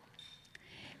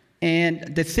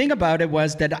 And the thing about it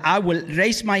was that I will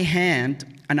raise my hand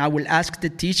and I will ask the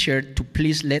teacher to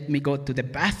please let me go to the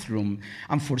bathroom.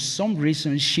 And for some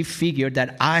reason, she figured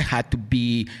that I had to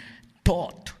be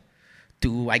taught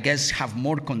to, I guess, have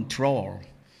more control.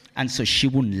 And so she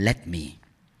wouldn't let me.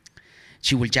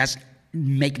 She will just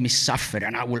make me suffer,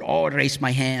 and I will all raise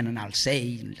my hand and I'll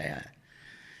say.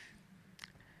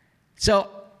 So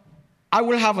I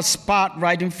will have a spot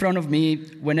right in front of me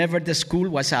whenever the school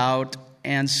was out,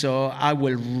 and so I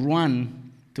will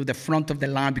run to the front of the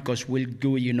line because we'll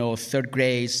do, third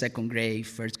grade, second grade,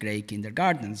 first grade,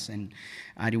 kindergartens, and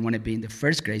I didn't want to be in the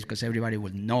first grade because everybody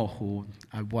would know who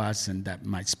I was and that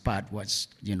my spot was,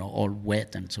 all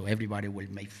wet, and so everybody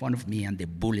will make fun of me and the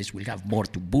bullies will have more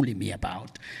to bully me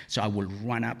about. So I will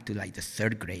run up to like the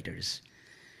third graders,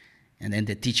 and then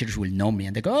the teachers will know me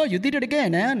and they go, "Oh, you did it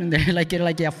again, eh?" And they're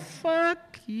like, "Yeah,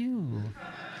 fuck you."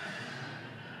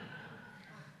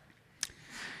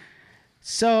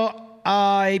 So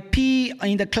I pee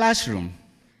in the classroom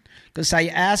because I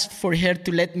asked for her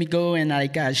to let me go, and I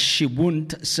guess she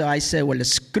wouldn't. So I said, "Well,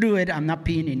 screw it. I'm not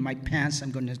peeing in my pants. I'm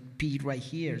going to pee right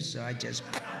here." So I just...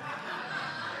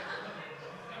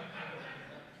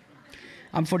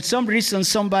 And for some reason,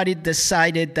 somebody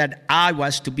decided that I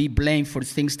was to be blamed for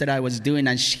things that I was doing,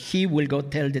 and he will go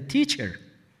tell the teacher.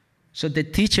 So the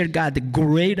teacher got the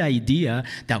great idea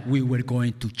that we were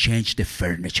going to change the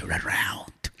furniture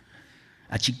around.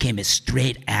 And she came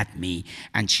straight at me,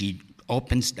 and she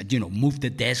moved the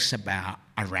desks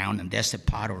around, and there's a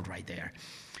puddle right there.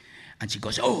 And she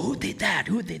goes, "Oh, who did that?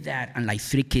 Who did that?" And like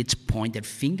 3 kids pointed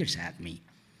fingers at me.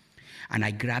 And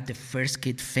I grabbed the first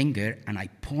kid's finger, and I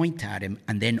point at him,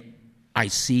 and then I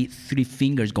see 3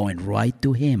 fingers going right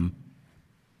to him.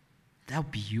 That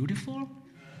beautiful?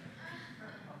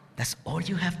 That's all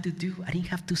you have to do. I didn't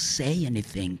have to say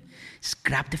anything. Just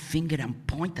grab the finger and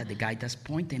point at the guy that's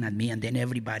pointing at me, and then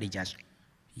everybody just,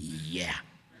 yeah.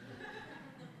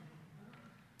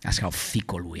 That's how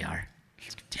fickle we are.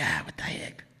 Yeah, what the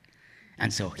heck?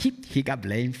 And so he got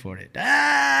blamed for it.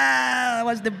 That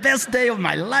was the best day of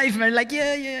my life, man. Like,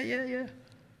 yeah.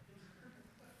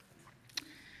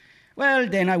 Well,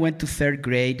 then I went to third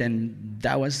grade, and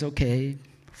that was okay.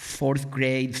 Fourth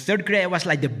grade. Third grade, I was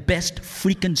like the best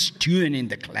freaking student in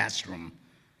the classroom.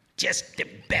 Just the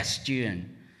best student.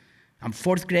 And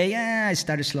fourth grade, I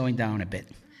started slowing down a bit.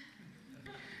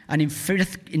 And in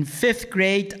fifth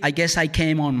grade, I guess I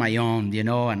came on my own,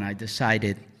 and I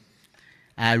decided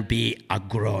I'll be a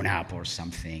grown-up or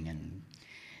something. And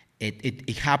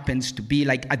it happens to be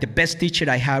like the best teacher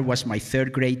I had was my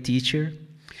third grade teacher.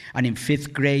 And in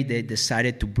fifth grade, they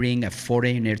decided to bring a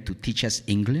foreigner to teach us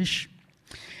English.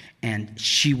 And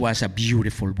she was a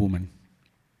beautiful woman.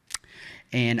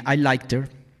 And I liked her.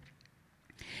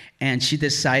 And she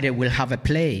decided we'll have a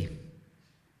play.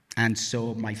 And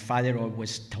so my father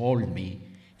always told me,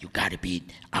 "You got to be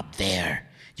up there.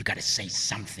 You got to say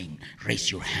something.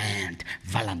 Raise your hand.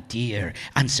 Volunteer.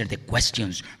 Answer the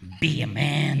questions. Be a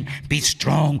man. Be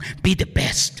strong. Be the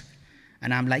best."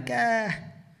 And I'm like,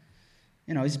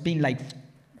 it's been like,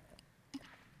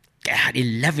 God,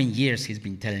 11 years he's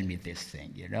been telling me this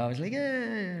thing, I was like,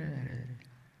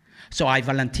 So I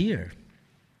volunteered.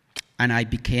 And I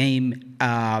became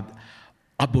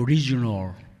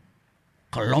Aboriginal,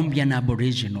 Colombian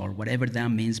Aboriginal, whatever that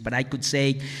means. But I could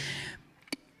say,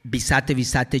 "Bisate,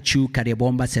 bisate, chu,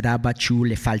 carebomba, seraba, chu,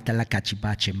 le falta la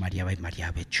cachivache, mariabe,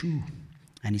 mariabe, chu."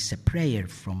 And it's a prayer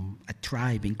from a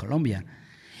tribe in Colombia.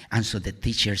 And so the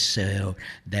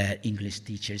English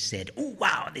teacher said, "Oh,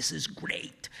 wow, this is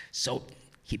great." So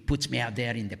he puts me out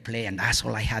there in the play, and that's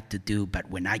all I had to do. But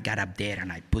when I got up there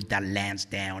and I put that lance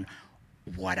down,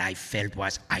 what I felt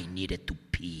was I needed to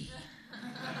pee.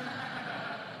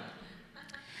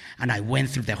 And I went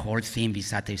through the whole thing,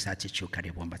 "Visate, visate, chu,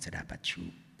 carebomba, seraba,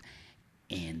 chu."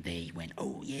 And they went,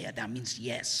 "Oh, yeah, that means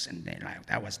yes." And then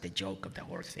that was the joke of the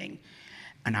whole thing.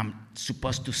 And I'm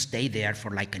supposed to stay there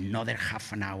for like another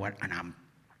half an hour, and I'm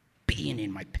peeing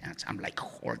in my pants. I'm like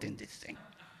holding this thing.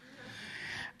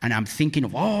 And I'm thinking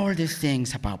of all these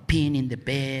things about peeing in the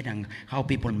bed and how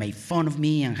people made fun of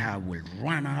me and how I would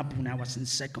run up when I was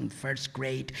in first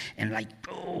grade and like,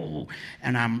 oh,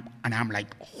 and I'm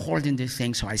like holding this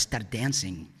thing. So I start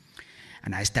dancing.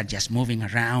 And I start just moving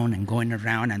around and going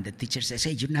around, and the teacher says,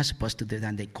 "Hey, you're not supposed to do that."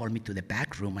 And they call me to the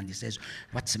back room, and he says,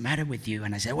 "What's the matter with you?"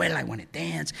 And I say, "Well, I want to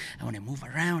dance. I want to move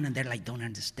around." And they're like, "Don't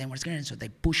understand what's going on." So they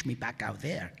push me back out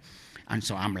there. And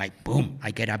so I'm like, boom, I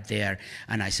get up there,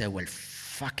 and I say, "Well,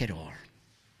 fuck it all.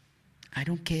 I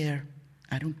don't care.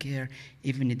 I don't care.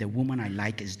 Even if the woman I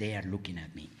like is there looking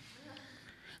at me."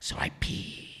 So I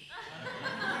pee.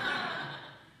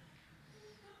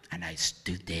 And I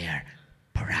stood there,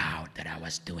 proud that I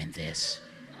was doing this,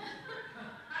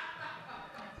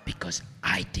 because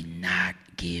I did not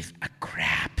give a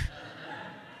crap.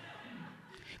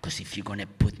 Because if you're gonna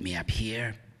put me up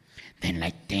here, then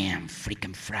like, damn,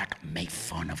 freaking frack, make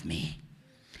fun of me.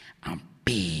 I'm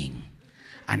peeing.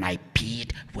 and I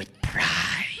peed with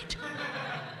pride.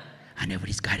 And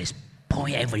everybody's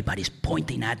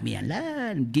pointing at me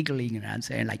and giggling, and I'm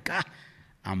saying like,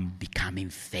 I'm becoming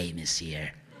famous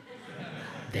here.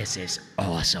 This is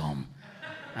awesome.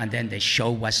 And then the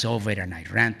show was over, and I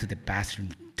ran to the bathroom,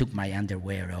 took my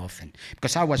underwear off, and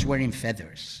because I was wearing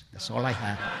feathers. That's all I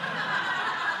had.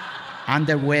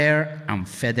 Underwear and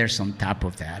feathers on top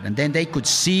of that. And then they could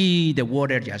see the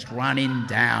water just running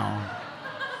down.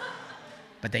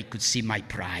 But they could see my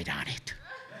pride on it.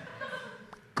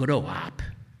 Grow up.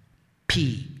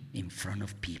 Pee in front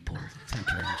of people. Thank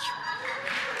you very much.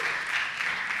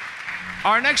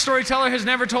 Our next storyteller has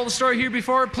never told a story here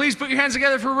before. Please put your hands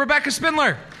together for Rebecca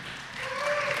Spindler.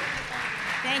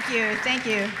 Thank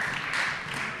you.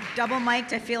 Double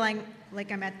mic'd, I feel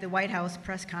like I'm at the White House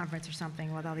press conference or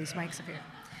something with all these mics up here.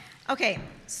 Okay,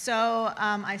 so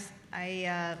I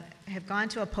have gone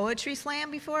to a poetry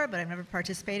slam before, but I've never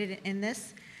participated in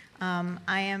this.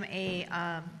 I am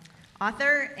a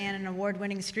author and an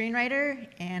award-winning screenwriter,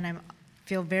 and I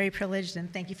feel very privileged,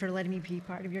 and thank you for letting me be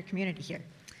part of your community here.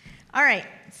 All right,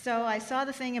 so I saw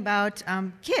the thing about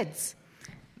kids.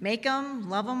 Make them,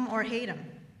 love them, or hate them.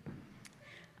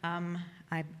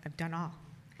 I've done all.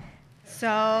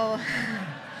 So,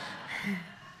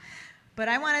 but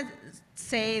I want to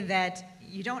say that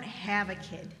you don't have a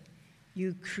kid.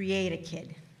 You create a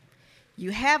kid.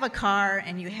 You have a car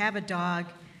and you have a dog,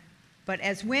 but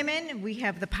as women, we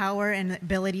have the power and the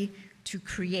ability to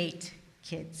create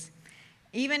kids.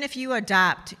 Even if you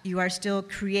adopt, you are still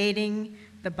creating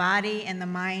the body and the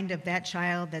mind of that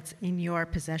child that's in your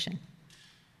possession.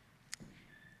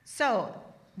 So,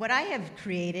 what I have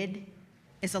created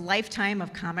is a lifetime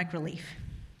of comic relief.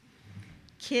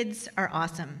 Kids are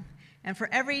awesome. And for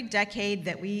every decade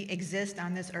that we exist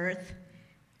on this earth,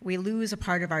 we lose a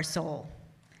part of our soul.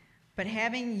 But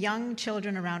having young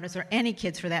children around us, or any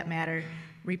kids for that matter,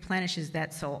 replenishes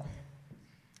that soul.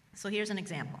 So here's an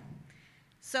example.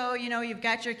 So, you've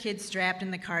got your kids strapped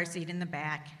in the car seat in the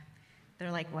back.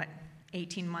 They're like,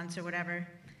 18 months or whatever.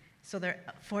 So they're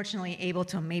fortunately able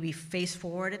to maybe face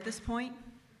forward at this point.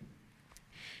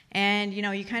 And,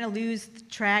 you kind of lose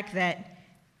track that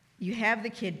you have the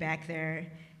kid back there,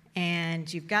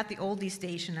 and you've got the oldie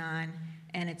station on,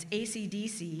 and it's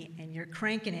AC/DC, and you're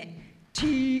cranking it,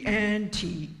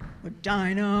 TNT, with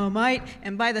dynamite.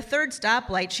 And by the third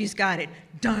stoplight, she's got it,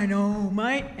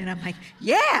 dynamite. And I'm like,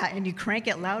 yeah! And you crank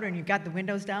it louder, and you've got the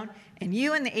windows down, and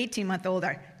you and the 18-month-old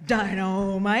are,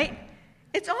 dynamite.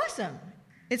 It's awesome.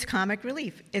 It's comic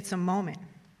relief. It's a moment.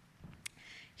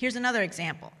 Here's another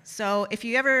example. So if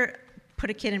you ever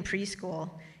put a kid in preschool,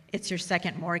 it's your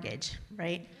second mortgage,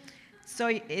 right? So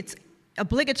it's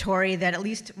obligatory that at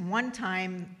least one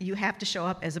time you have to show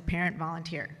up as a parent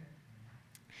volunteer.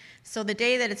 So the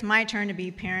day that it's my turn to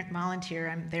be parent volunteer,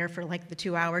 I'm there for like the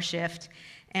 2-hour shift.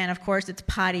 And of course, it's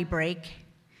potty break.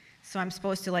 So I'm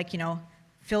supposed to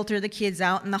filter the kids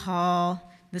out in the hall.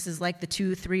 This is like the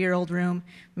 2-3-year-old room.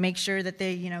 Make sure that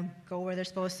they, go where they're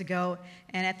supposed to go.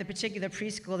 And at the particular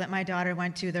preschool that my daughter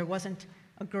went to, there wasn't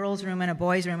a girls' room and a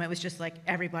boys' room. It was just like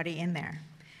everybody in there.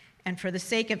 And for the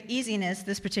sake of easiness,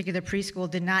 this particular preschool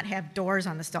did not have doors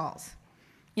on the stalls.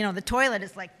 The toilet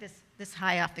is like this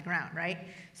high off the ground, right?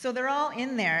 So they're all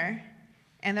in there,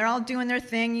 and they're all doing their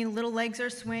thing. Little legs are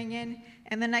swinging.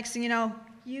 And the next thing you know,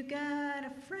 you got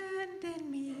a friend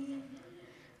in me.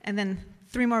 And then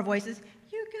 3 more voices.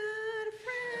 You got a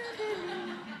friend in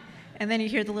me. And then you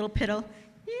hear the little piddle,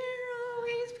 you're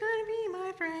always gonna be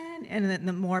my friend. And then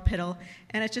the more piddle.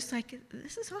 And it's just like,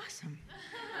 this is awesome.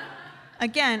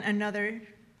 Again, another,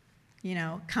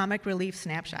 comic relief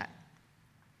snapshot.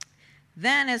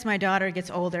 Then as my daughter gets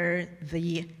older,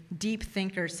 the deep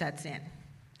thinker sets in.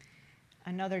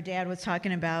 Another dad was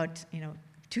talking about,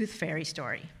 tooth fairy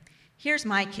story. Here's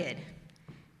my kid.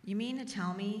 You mean to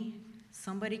tell me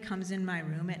somebody comes in my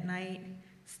room at night,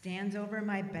 stands over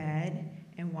my bed,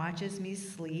 and watches me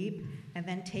sleep, and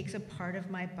then takes a part of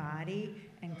my body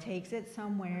and takes it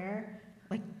somewhere?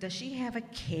 Like, does she have a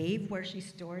cave where she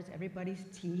stores everybody's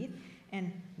teeth?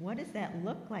 And what does that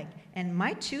look like? And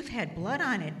my tooth had blood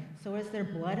on it, so is there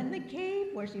blood in the cave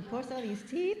where she puts all these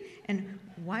teeth? And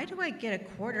why do I get a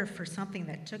quarter for something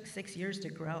that took 6 years to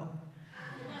grow?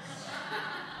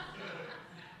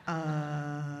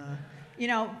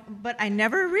 But I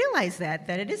never realized that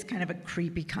it is kind of a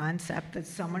creepy concept that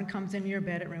someone comes into your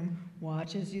bedroom,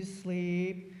 watches you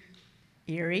sleep.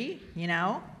 Eerie,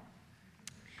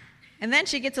 And then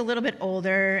she gets a little bit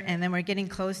older, and then we're getting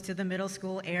close to the middle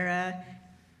school era,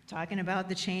 talking about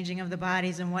the changing of the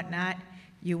bodies and whatnot.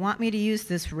 You want me to use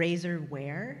this razor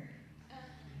where?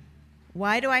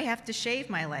 Why do I have to shave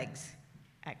my legs?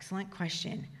 Excellent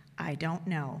question. I don't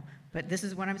know, but this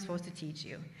is what I'm supposed to teach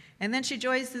you. And then she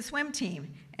joins the swim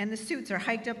team, and the suits are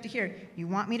hiked up to here. You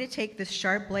want me to take this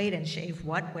sharp blade and shave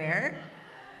what where?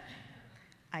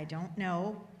 I don't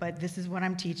know, but this is what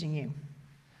I'm teaching you.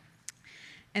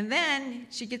 And then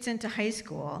she gets into high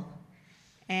school,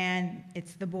 and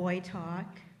it's the boy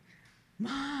talk.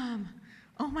 Mom,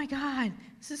 oh my God,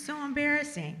 this is so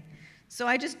embarrassing. So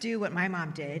I just do what my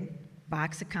mom did,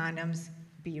 box of condoms,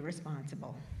 be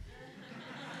responsible.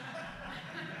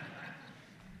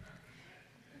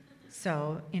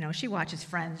 So, she watches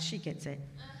Friends, she gets it.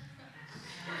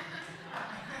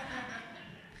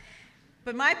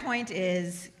 But my point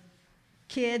is,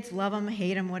 kids, love them,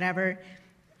 hate them, whatever.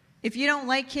 If you don't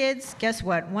like kids, guess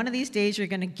what? One of these days you're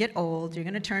going to get old, you're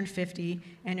going to turn 50,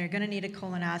 and you're going to need a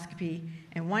colonoscopy.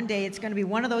 And one day it's going to be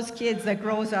one of those kids that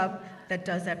grows up that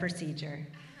does that procedure.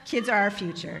 Kids are our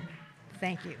future.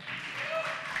 Thank you.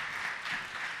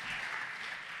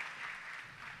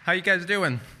 How you guys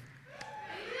doing?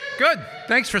 Good.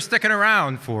 Thanks for sticking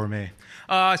around for me.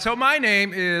 So my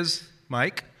name is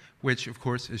Mike, which, of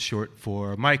course, is short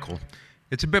for Michael.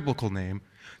 It's a biblical name.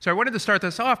 So I wanted to start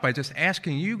this off by just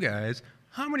asking you guys,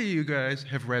 how many of you guys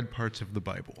have read parts of the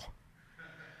Bible?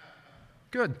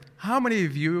 Good. How many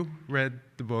of you read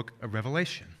the book of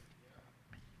Revelation?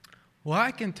 Well, I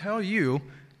can tell you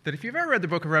that if you've ever read the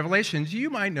book of Revelations,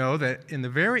 you might know that in the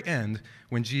very end,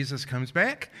 when Jesus comes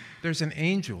back, there's an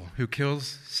angel who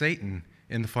kills Satan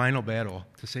in the final battle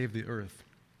to save the earth.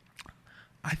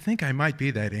 I think I might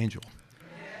be that angel.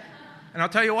 And I'll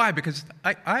tell you why, because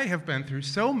I have been through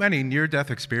so many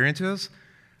near-death experiences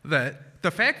that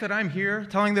the fact that I'm here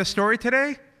telling this story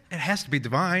today, it has to be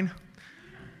divine.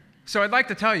 So I'd like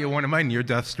to tell you one of my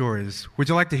near-death stories. Would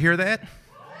you like to hear that?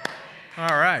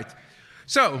 All right.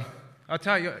 So I'll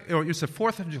tell you, it was the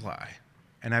 4th of July,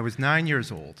 and I was 9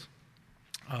 years old.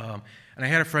 And I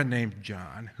had a friend named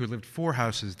John who lived 4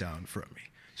 houses down from me.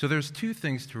 So there's 2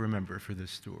 things to remember for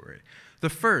this story. The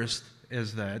first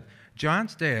is that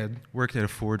John's dad worked at a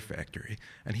Ford factory,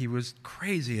 and he was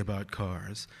crazy about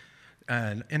cars.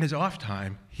 And in his off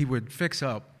time, he would fix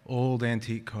up old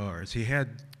antique cars. He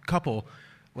had a couple,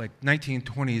 like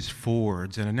 1920s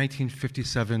Fords and a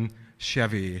 1957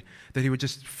 Chevy that he would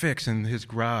just fix in his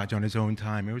garage on his own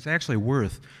time. It was actually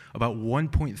worth about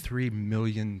 $1.3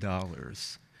 million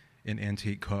in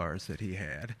antique cars that he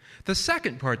had. The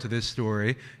second part to this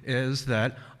story is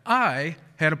that I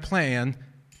had a plan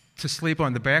to sleep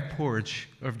on the back porch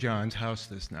of John's house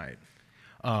this night.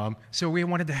 So we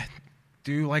wanted to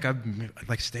do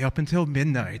stay up until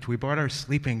midnight. We bought our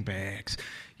sleeping bags.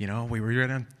 We were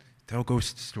gonna tell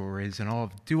ghost stories and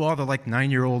do all the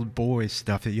 9-year-old boy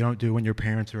stuff that you don't do when your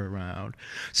parents are around.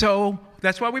 So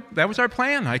that was our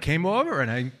plan. I came over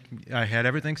and I had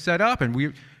everything set up, and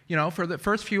we, for the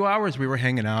first few hours we were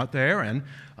hanging out there, and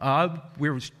we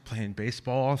were playing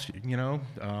baseball,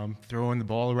 throwing the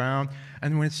ball around.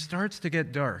 And when it starts to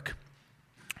get dark,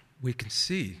 you can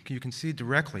see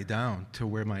directly down to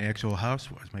where my actual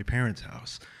house was, my parents'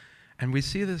 house. And we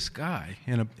see this guy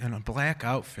in a black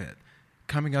outfit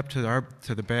coming up to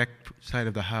the back side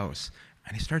of the house,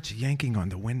 and he starts yanking on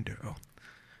the window.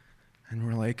 And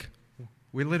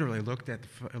we literally looked at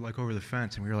over the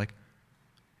fence, and we were like,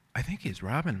 I think he's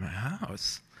robbing my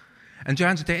house. And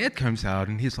John's dad comes out,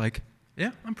 and he's like,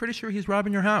 yeah, I'm pretty sure he's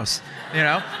robbing your house,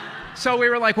 So we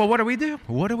were like, well, what do we do?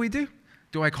 What do we do?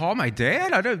 Do I call my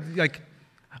dad?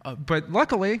 But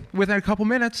luckily, within a couple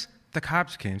minutes, the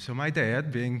cops came. So my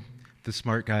dad, being the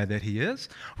smart guy that he is,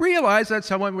 realized that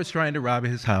someone was trying to rob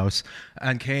his house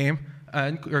and came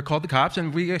or called the cops,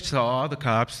 and we saw the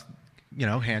cops,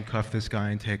 handcuff this guy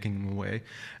and taking him away.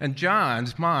 And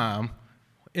John's mom,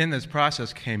 in this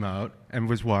process, came out and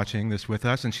was watching this with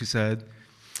us, and she said,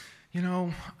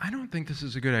 I don't think this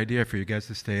is a good idea for you guys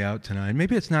to stay out tonight.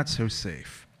 Maybe it's not so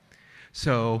safe.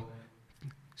 So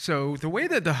the way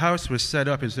that the house was set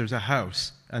up is there's a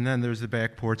house, and then there's the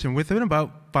back porch, and within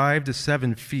about 5 to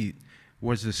 7 feet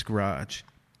was this garage.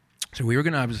 So we were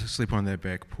going to obviously sleep on that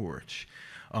back porch,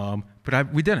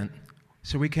 but we didn't.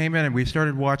 So we came in and we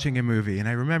started watching a movie, and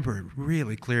I remember it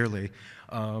really clearly.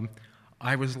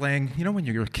 I was laying, when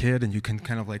you're a kid and you can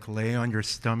kind of lay on your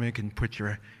stomach and put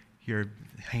your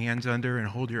hands under and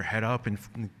hold your head up and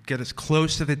get as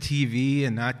close to the TV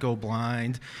and not go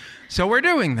blind. So we're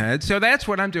doing that. So that's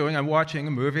what I'm doing. I'm watching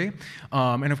a movie.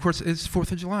 And, of course, it's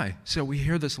 4th of July. So we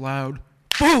hear this loud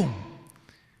boom.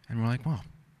 And we're like, well,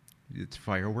 it's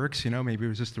fireworks. Maybe it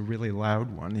was just a really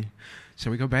loud one.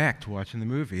 So we go back to watching the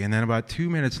movie. And then about 2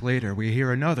 minutes later, we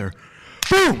hear another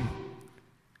boom.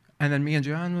 And then me and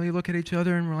John really look at each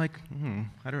other and we're like,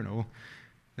 I don't know.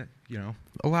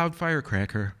 a loud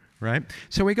firecracker, right?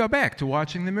 So we go back to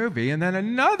watching the movie, and then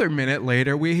another minute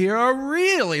later, we hear a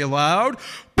really loud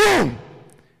boom!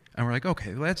 And we're like,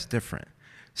 okay, well, that's different.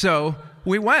 So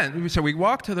we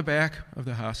walked to the back of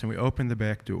the house, and we opened the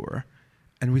back door,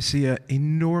 and we see an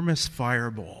enormous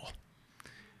fireball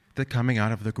coming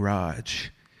out of the garage.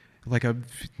 Like a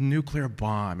nuclear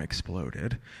bomb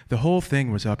exploded. The whole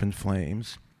thing was up in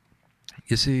flames.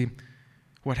 You see,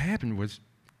 what happened was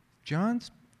John's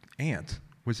aunt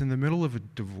was in the middle of a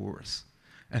divorce,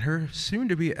 and her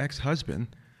soon-to-be ex-husband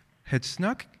had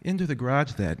snuck into the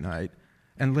garage that night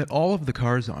and lit all of the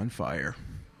cars on fire.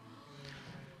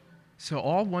 So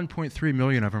all 1.3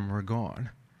 million of them were gone.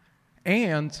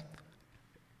 And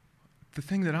the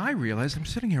thing that I realized, I'm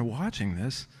sitting here watching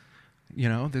this,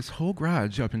 this whole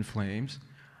garage up in flames,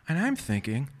 and I'm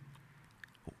thinking,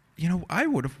 we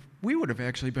would have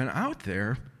actually been out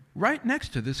there right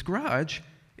next to this garage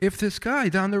if this guy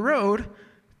down the road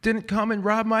didn't come and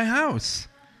rob my house.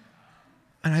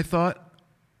 And I thought,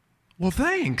 well,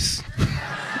 thanks.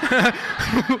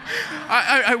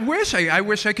 I wish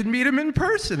I could meet him in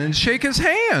person and shake his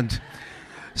hand.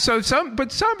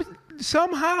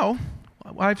 Somehow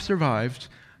I've survived,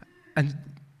 and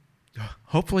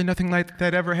hopefully nothing like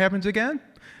that ever happens again.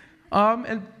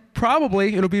 And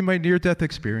probably it'll be my near-death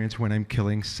experience when I'm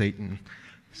killing Satan.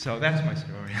 So that's my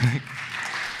story.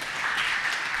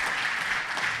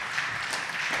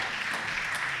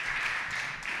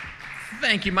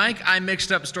 Thank you, Mike. I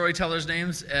mixed up storytellers'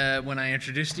 names when I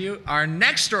introduced you. Our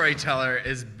next storyteller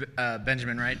is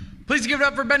Benjamin Wright. Please give it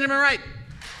up for Benjamin Wright.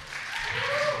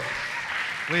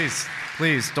 Please,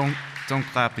 don't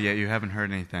clap yet. You haven't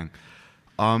heard anything.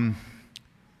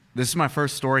 This is my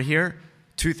first story here.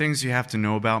 2 things you have to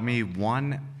know about me.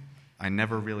 1, I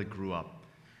never really grew up.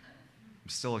 I'm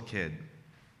still a kid.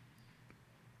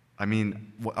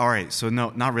 All right, so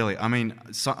no, not really. I'm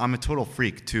a total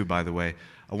freak, too, by the way.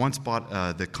 I once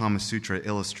bought the Kama Sutra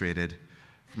Illustrated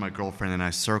for my girlfriend, and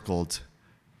I circled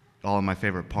all of my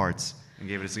favorite parts and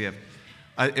gave it as a gift.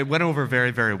 It went over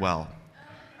very, very well.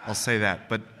 I'll say that.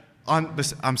 But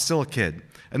I'm still a kid.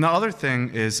 And the other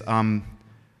thing is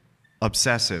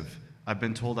obsessive. I've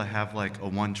been told I have like a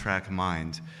one-track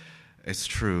mind. It's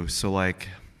true. So like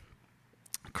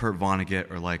Kurt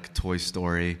Vonnegut or like Toy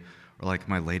Story or like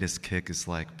my latest kick is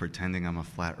like pretending I'm a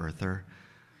flat earther.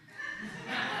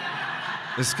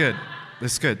 It's good.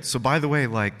 So by the way,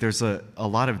 like there's a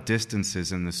lot of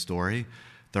distances in this story.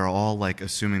 They're all like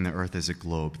assuming the earth is a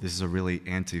globe. This is a really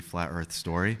anti-flat earth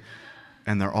story.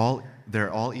 And they're all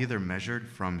either measured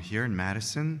from here in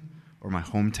Madison or my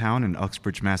hometown in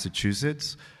Uxbridge,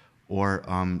 Massachusetts, or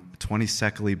 20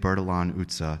 Sekeli Bertalan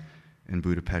Utsa in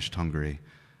Budapest, Hungary.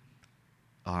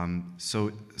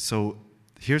 So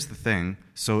here's the thing.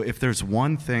 So if there's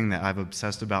one thing that I've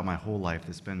obsessed about my whole life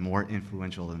that's been more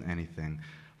influential than anything,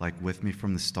 like with me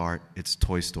from the start, it's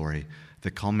Toy Story.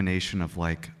 The culmination of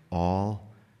like all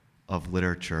of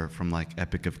literature from like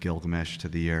Epic of Gilgamesh to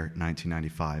the year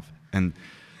 1995. And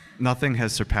nothing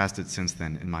has surpassed it since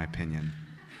then, in my opinion.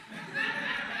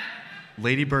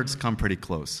 Lady Bird's come pretty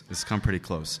close. It's come pretty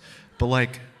close. But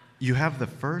like, you have the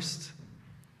first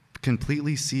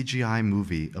completely CGI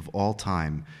movie of all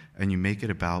time, and you make it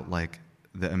about like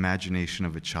the imagination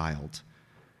of a child.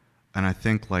 And I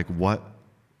think like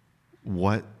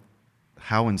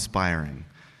how inspiring.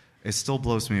 It still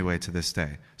blows me away to this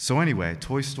day. So anyway,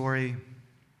 Toy Story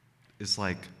is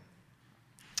like,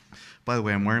 by the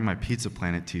way, I'm wearing my Pizza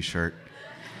Planet t-shirt.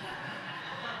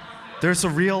 There's a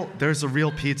real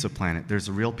Pizza Planet. There's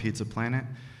a real Pizza Planet.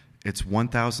 It's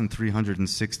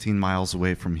 1,316 miles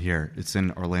away from here. It's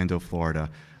in Orlando,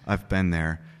 Florida. I've been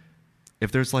there.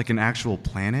 If there's like an actual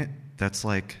planet that's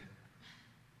like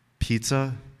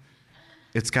pizza,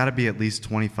 it's got to be at least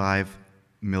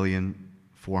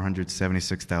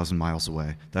 25,476,000 miles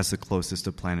away. That's the closest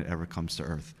a planet ever comes to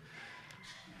Earth.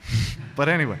 But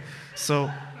anyway,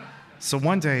 so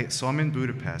one day, I'm in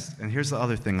Budapest, and here's the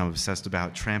other thing I'm obsessed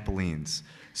about, trampolines.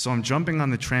 So I'm jumping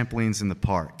on the trampolines in the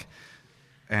park,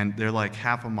 and they're like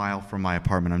half a mile from my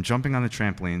apartment. I'm jumping on the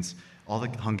trampolines. All the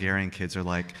Hungarian kids are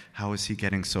like, how is he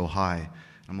getting so high?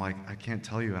 I'm like, I can't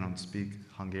tell you, I don't speak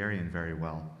Hungarian very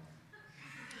well.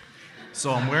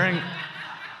 So I'm wearing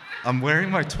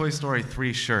my Toy Story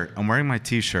 3 shirt. I'm wearing my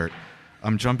t-shirt.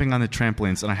 I'm jumping on the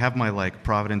trampolines, and I have my like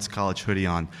Providence College hoodie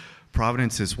on.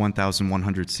 Providence is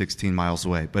 1,116 miles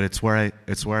away, but it's where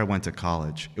I went to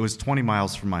college. It was 20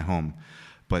 miles from my home,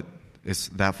 but it's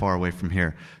that far away from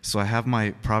here. So I have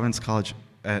my Providence College.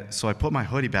 So I put my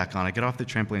hoodie back on. I get off the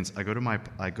trampolines.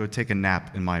 I go take a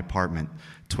nap in my apartment,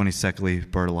 20 Sekeli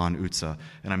Bertalan Utsa,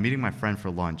 and I'm meeting my friend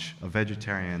for lunch, a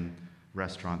vegetarian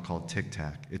restaurant called Tic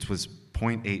Tac. It was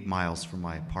 0.8 miles from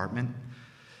my apartment.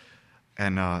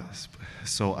 And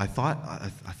so I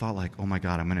thought like, oh my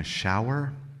God, I'm going to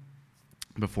shower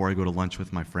before I go to lunch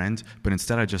with my friend, but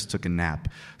instead I just took a nap.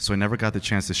 So I never got the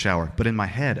chance to shower. But in my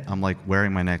head, I'm like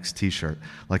wearing my next t-shirt.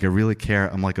 Like I really care,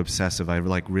 I'm like obsessive. I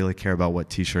like really care about what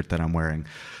t-shirt that I'm wearing.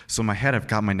 So in my head, I've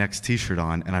got my next t-shirt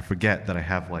on, and I forget that I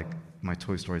have like my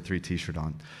Toy Story 3 t-shirt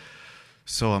on.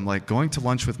 So I'm like going to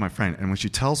lunch with my friend, and when she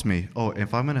tells me, oh,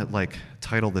 if I'm gonna like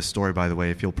title this story, by the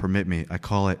way, if you'll permit me, I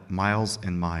call it Miles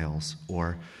and Miles,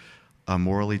 or A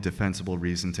Morally Defensible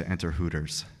Reason to Enter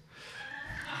Hooters.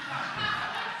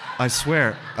 I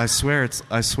swear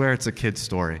it's a kid's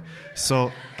story.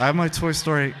 So I have my Toy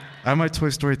Story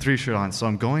 3 shirt on. So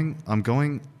I'm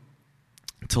going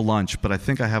to lunch, but I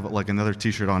think I have like another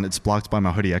t-shirt on. It's blocked by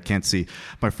my hoodie. I can't see.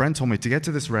 My friend told me to get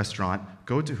to this restaurant,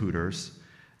 go to Hooters,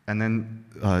 and then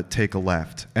take a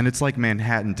left. And it's like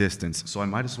Manhattan distance. So I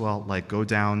might as well like go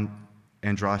down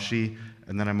Andrashi,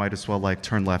 and then I might as well like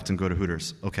turn left and go to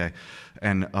Hooters. Okay.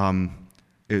 And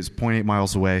it was 0.8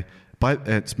 miles away. But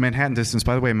it's Manhattan distance.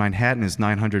 By the way, Manhattan is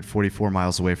 944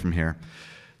 miles away from here.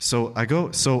 So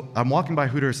I'm walking by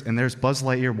Hooters, and there's Buzz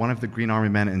Lightyear, one of the Green Army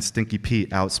Men, and Stinky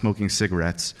Pete out smoking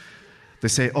cigarettes. They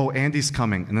say, oh, Andy's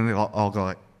coming. And then they all go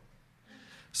like.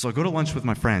 So I go to lunch with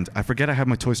my friend. I forget I have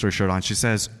my Toy Story shirt on.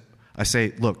 I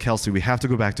say, look, Kelsey, we have to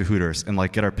go back to Hooters and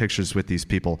like get our pictures with these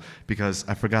people because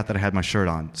I forgot that I had my shirt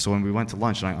on. So when we went to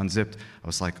lunch and I unzipped, I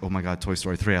was like, oh my God, Toy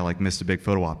Story 3, I like missed a big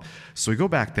photo op. So we go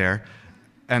back there.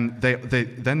 And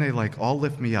they like all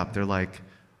lift me up. They're like,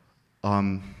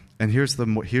 and here's the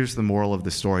moral of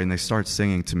the story. And they start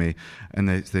singing to me, and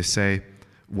they say,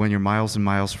 when you're miles and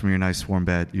miles from your nice warm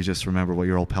bed, you just remember what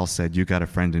your old pal said. You got a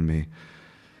friend in me.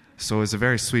 So it was a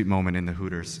very sweet moment in the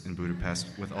Hooters in Budapest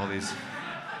with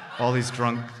all these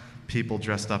drunk people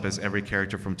dressed up as every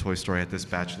character from Toy Story at this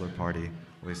bachelor party.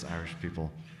 All these Irish people.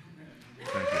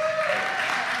 Thank you.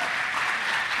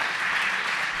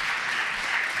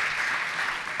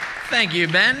 Thank you,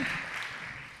 Ben.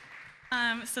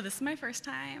 So this is my first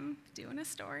time doing a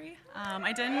story.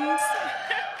 I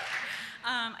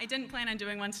didn't plan on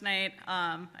doing one tonight.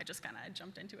 I just kind of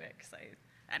jumped into it because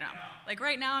I don't know. Like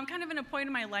right now, I'm kind of in a point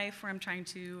in my life where I'm trying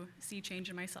to see change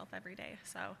in myself every day.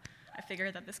 So I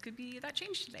figured that this could be that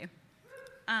change today.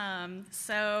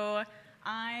 So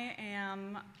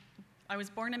I was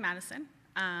born in Madison.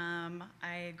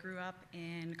 I grew up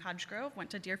in Cottage Grove, went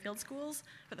to Deerfield schools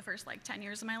for the first 10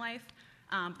 years of my life.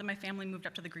 Then my family moved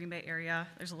up to the Green Bay area.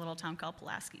 There's a little town called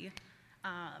Pulaski.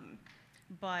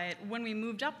 But when we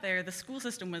moved up there, the school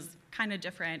system was kind of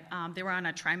different. They were on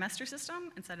a trimester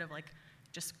system instead of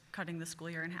just cutting the school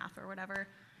year in half or whatever.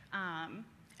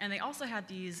 And they also had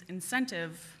these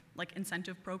incentive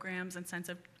programs,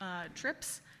 incentive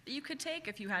trips that you could take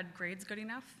if you had grades good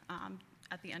enough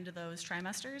at the end of those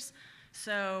trimesters.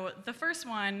 So the first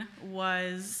one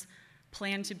was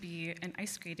planned to be an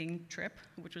ice skating trip,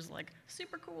 which was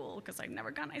super cool because I'd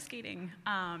never gone ice skating.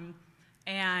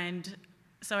 And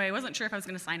so I wasn't sure if I was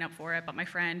going to sign up for it, but my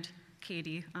friend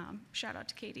Katie, shout out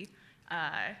to Katie,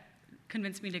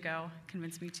 convinced me to go,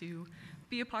 convinced me to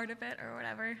be a part of it or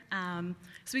whatever.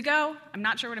 So we go. I'm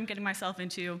not sure what I'm getting myself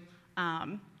into.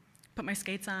 Put my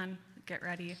skates on, get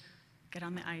ready, get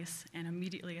on the ice, and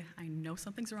immediately I know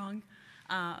something's wrong.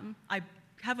 I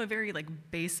have a very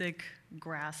basic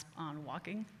grasp on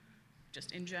walking,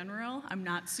 just in general. I'm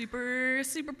not super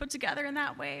put together in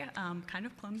that way. Kind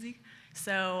of clumsy.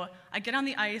 So I get on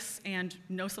the ice and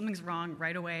know something's wrong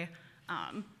right away,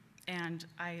 and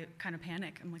I kind of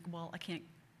panic. I'm like, well, I can't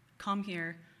come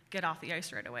here, get off the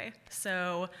ice right away.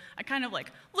 So I kind of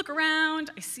look around.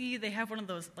 I see they have one of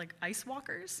those ice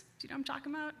walkers. Do you know what I'm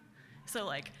talking about?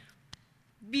 So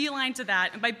beeline to that,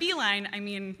 and by beeline I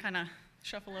mean kind of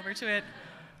shuffle over to it.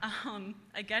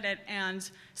 I get it, and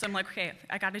so I'm like, okay,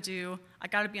 I gotta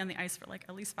be on the ice for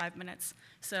at least 5 minutes.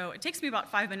 So it takes me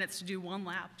about 5 minutes to do one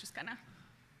lap, just kind of,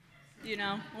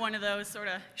 one of those sort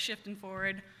of shifting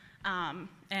forward.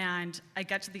 And I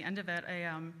get to the end of it.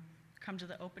 I come to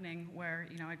the opening where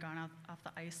I'd gone off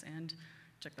the ice and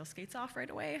took those skates off right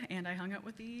away, and I hung out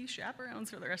with the chaperones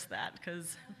for the rest of that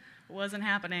because it wasn't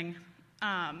happening.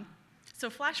 So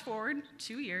flash forward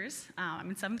 2 years. I'm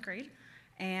in 7th grade.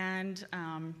 And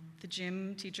the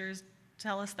gym teachers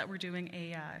tell us that we're doing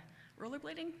a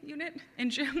rollerblading unit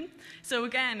in gym. So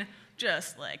again,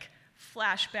 just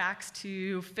flashbacks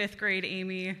to 5th grade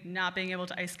Amy not being able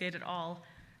to ice skate at all.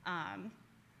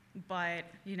 But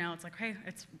it's hey,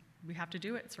 we have to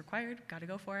do it. It's required. Got to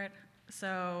go for it.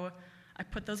 So I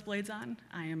put those blades on.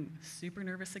 I am super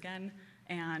nervous again,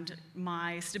 and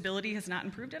my stability has not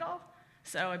improved at all.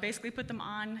 So I basically put them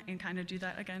on and kind of do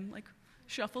that again, like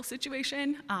shuffle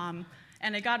situation.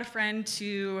 And I got a friend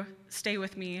to stay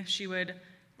with me. She would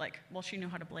she knew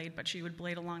how to blade, but she would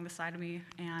blade along the side of me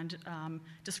and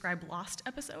describe Lost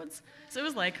episodes. So it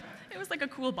was like a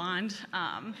cool bond.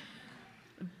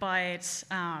 But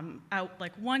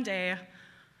one day,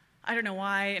 I don't know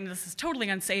why, and this is totally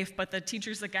unsafe, but the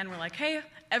teachers again were like, hey,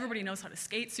 everybody knows how to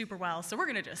skate super well, so we're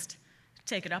gonna just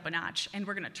take it up a notch, and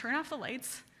we're gonna turn off the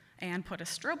lights and put a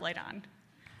strobe light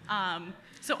on.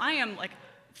 So I am like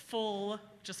full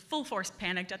force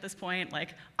panicked at this point.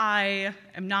 Like, I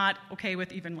am not okay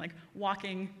with even like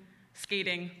walking,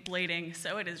 skating, blading,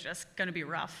 so it is just gonna be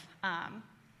rough.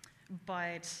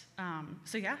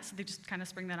 So they just kind of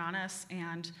spring that on us,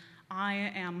 and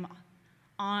I am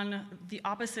on the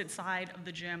opposite side of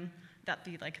the gym that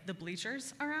the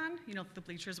bleachers are on, the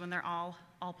bleachers when they're all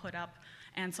put up.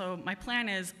 And so my plan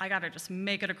is I gotta just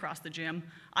make it across the gym.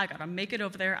 I gotta make it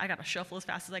over there. I gotta shuffle as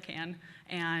fast as I can.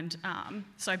 And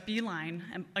so I beeline,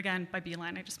 and again, by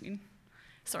beeline, I just mean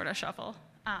sort of shuffle,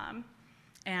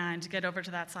 and get over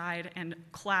to that side and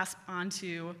clasp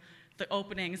onto the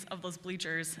openings of those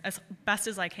bleachers as best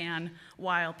as I can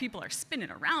while people are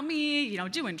spinning around me,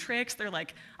 doing tricks. They're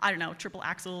like, I don't know, triple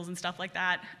axels and stuff like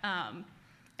that.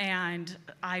 And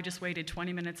I just waited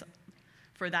 20 minutes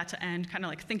for that to end, kind of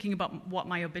like thinking about what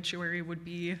my obituary would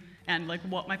be and like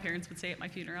what my parents would say at my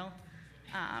funeral.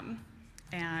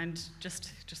 And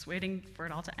just waiting for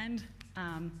it all to end.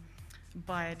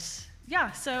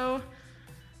 So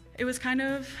it was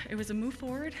a move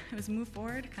forward. It was a move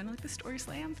forward, kind of like the Story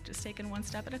Slam, just taking one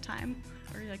step at a time,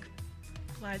 or like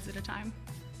glides at a time.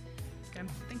 Okay,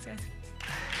 thanks guys.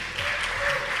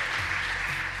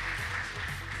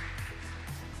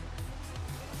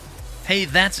 Hey,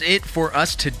 that's it for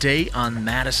us today on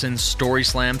Madison Story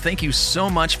Slam. Thank you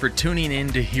so much for tuning in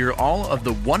to hear all of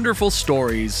the wonderful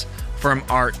stories from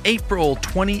our April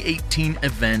 2018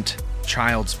 event,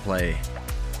 Child's Play.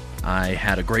 I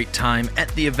had a great time at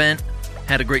the event,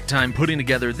 had a great time putting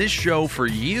together this show for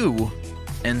you,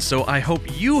 and so I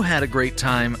hope you had a great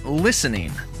time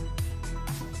listening.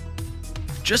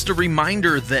 Just a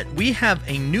reminder that we have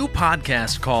a new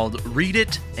podcast called Read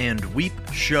It and Weep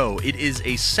Show. It is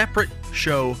a separate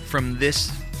show from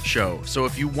this show. So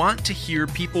if you want to hear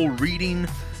people reading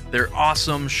their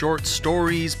awesome short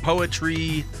stories,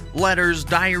 poetry, letters,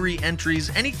 diary entries,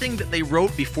 anything that they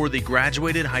wrote before they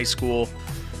graduated high school,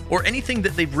 or anything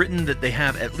that they've written that they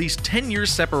have at least 10 years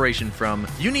separation from,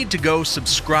 you need to go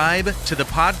subscribe to the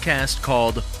podcast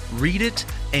called Read It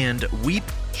and Weep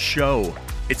Show.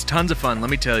 It's tons of fun, let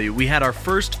me tell you. We had our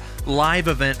first live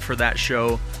event for that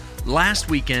show last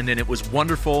weekend, and it was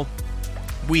wonderful.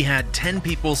 We had 10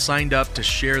 people signed up to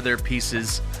share their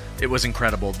pieces. It was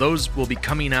incredible. Those will be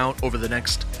coming out over the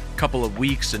next couple of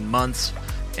weeks and months,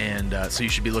 and so you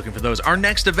should be looking for those. Our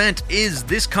next event is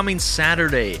this coming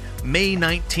Saturday, May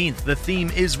 19th. The theme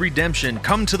is redemption.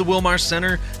 Come to the Wilmar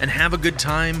Center and have a good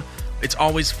time. It's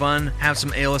always fun. Have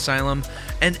some Ale Asylum.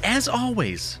 And as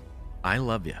always, I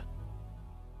love you.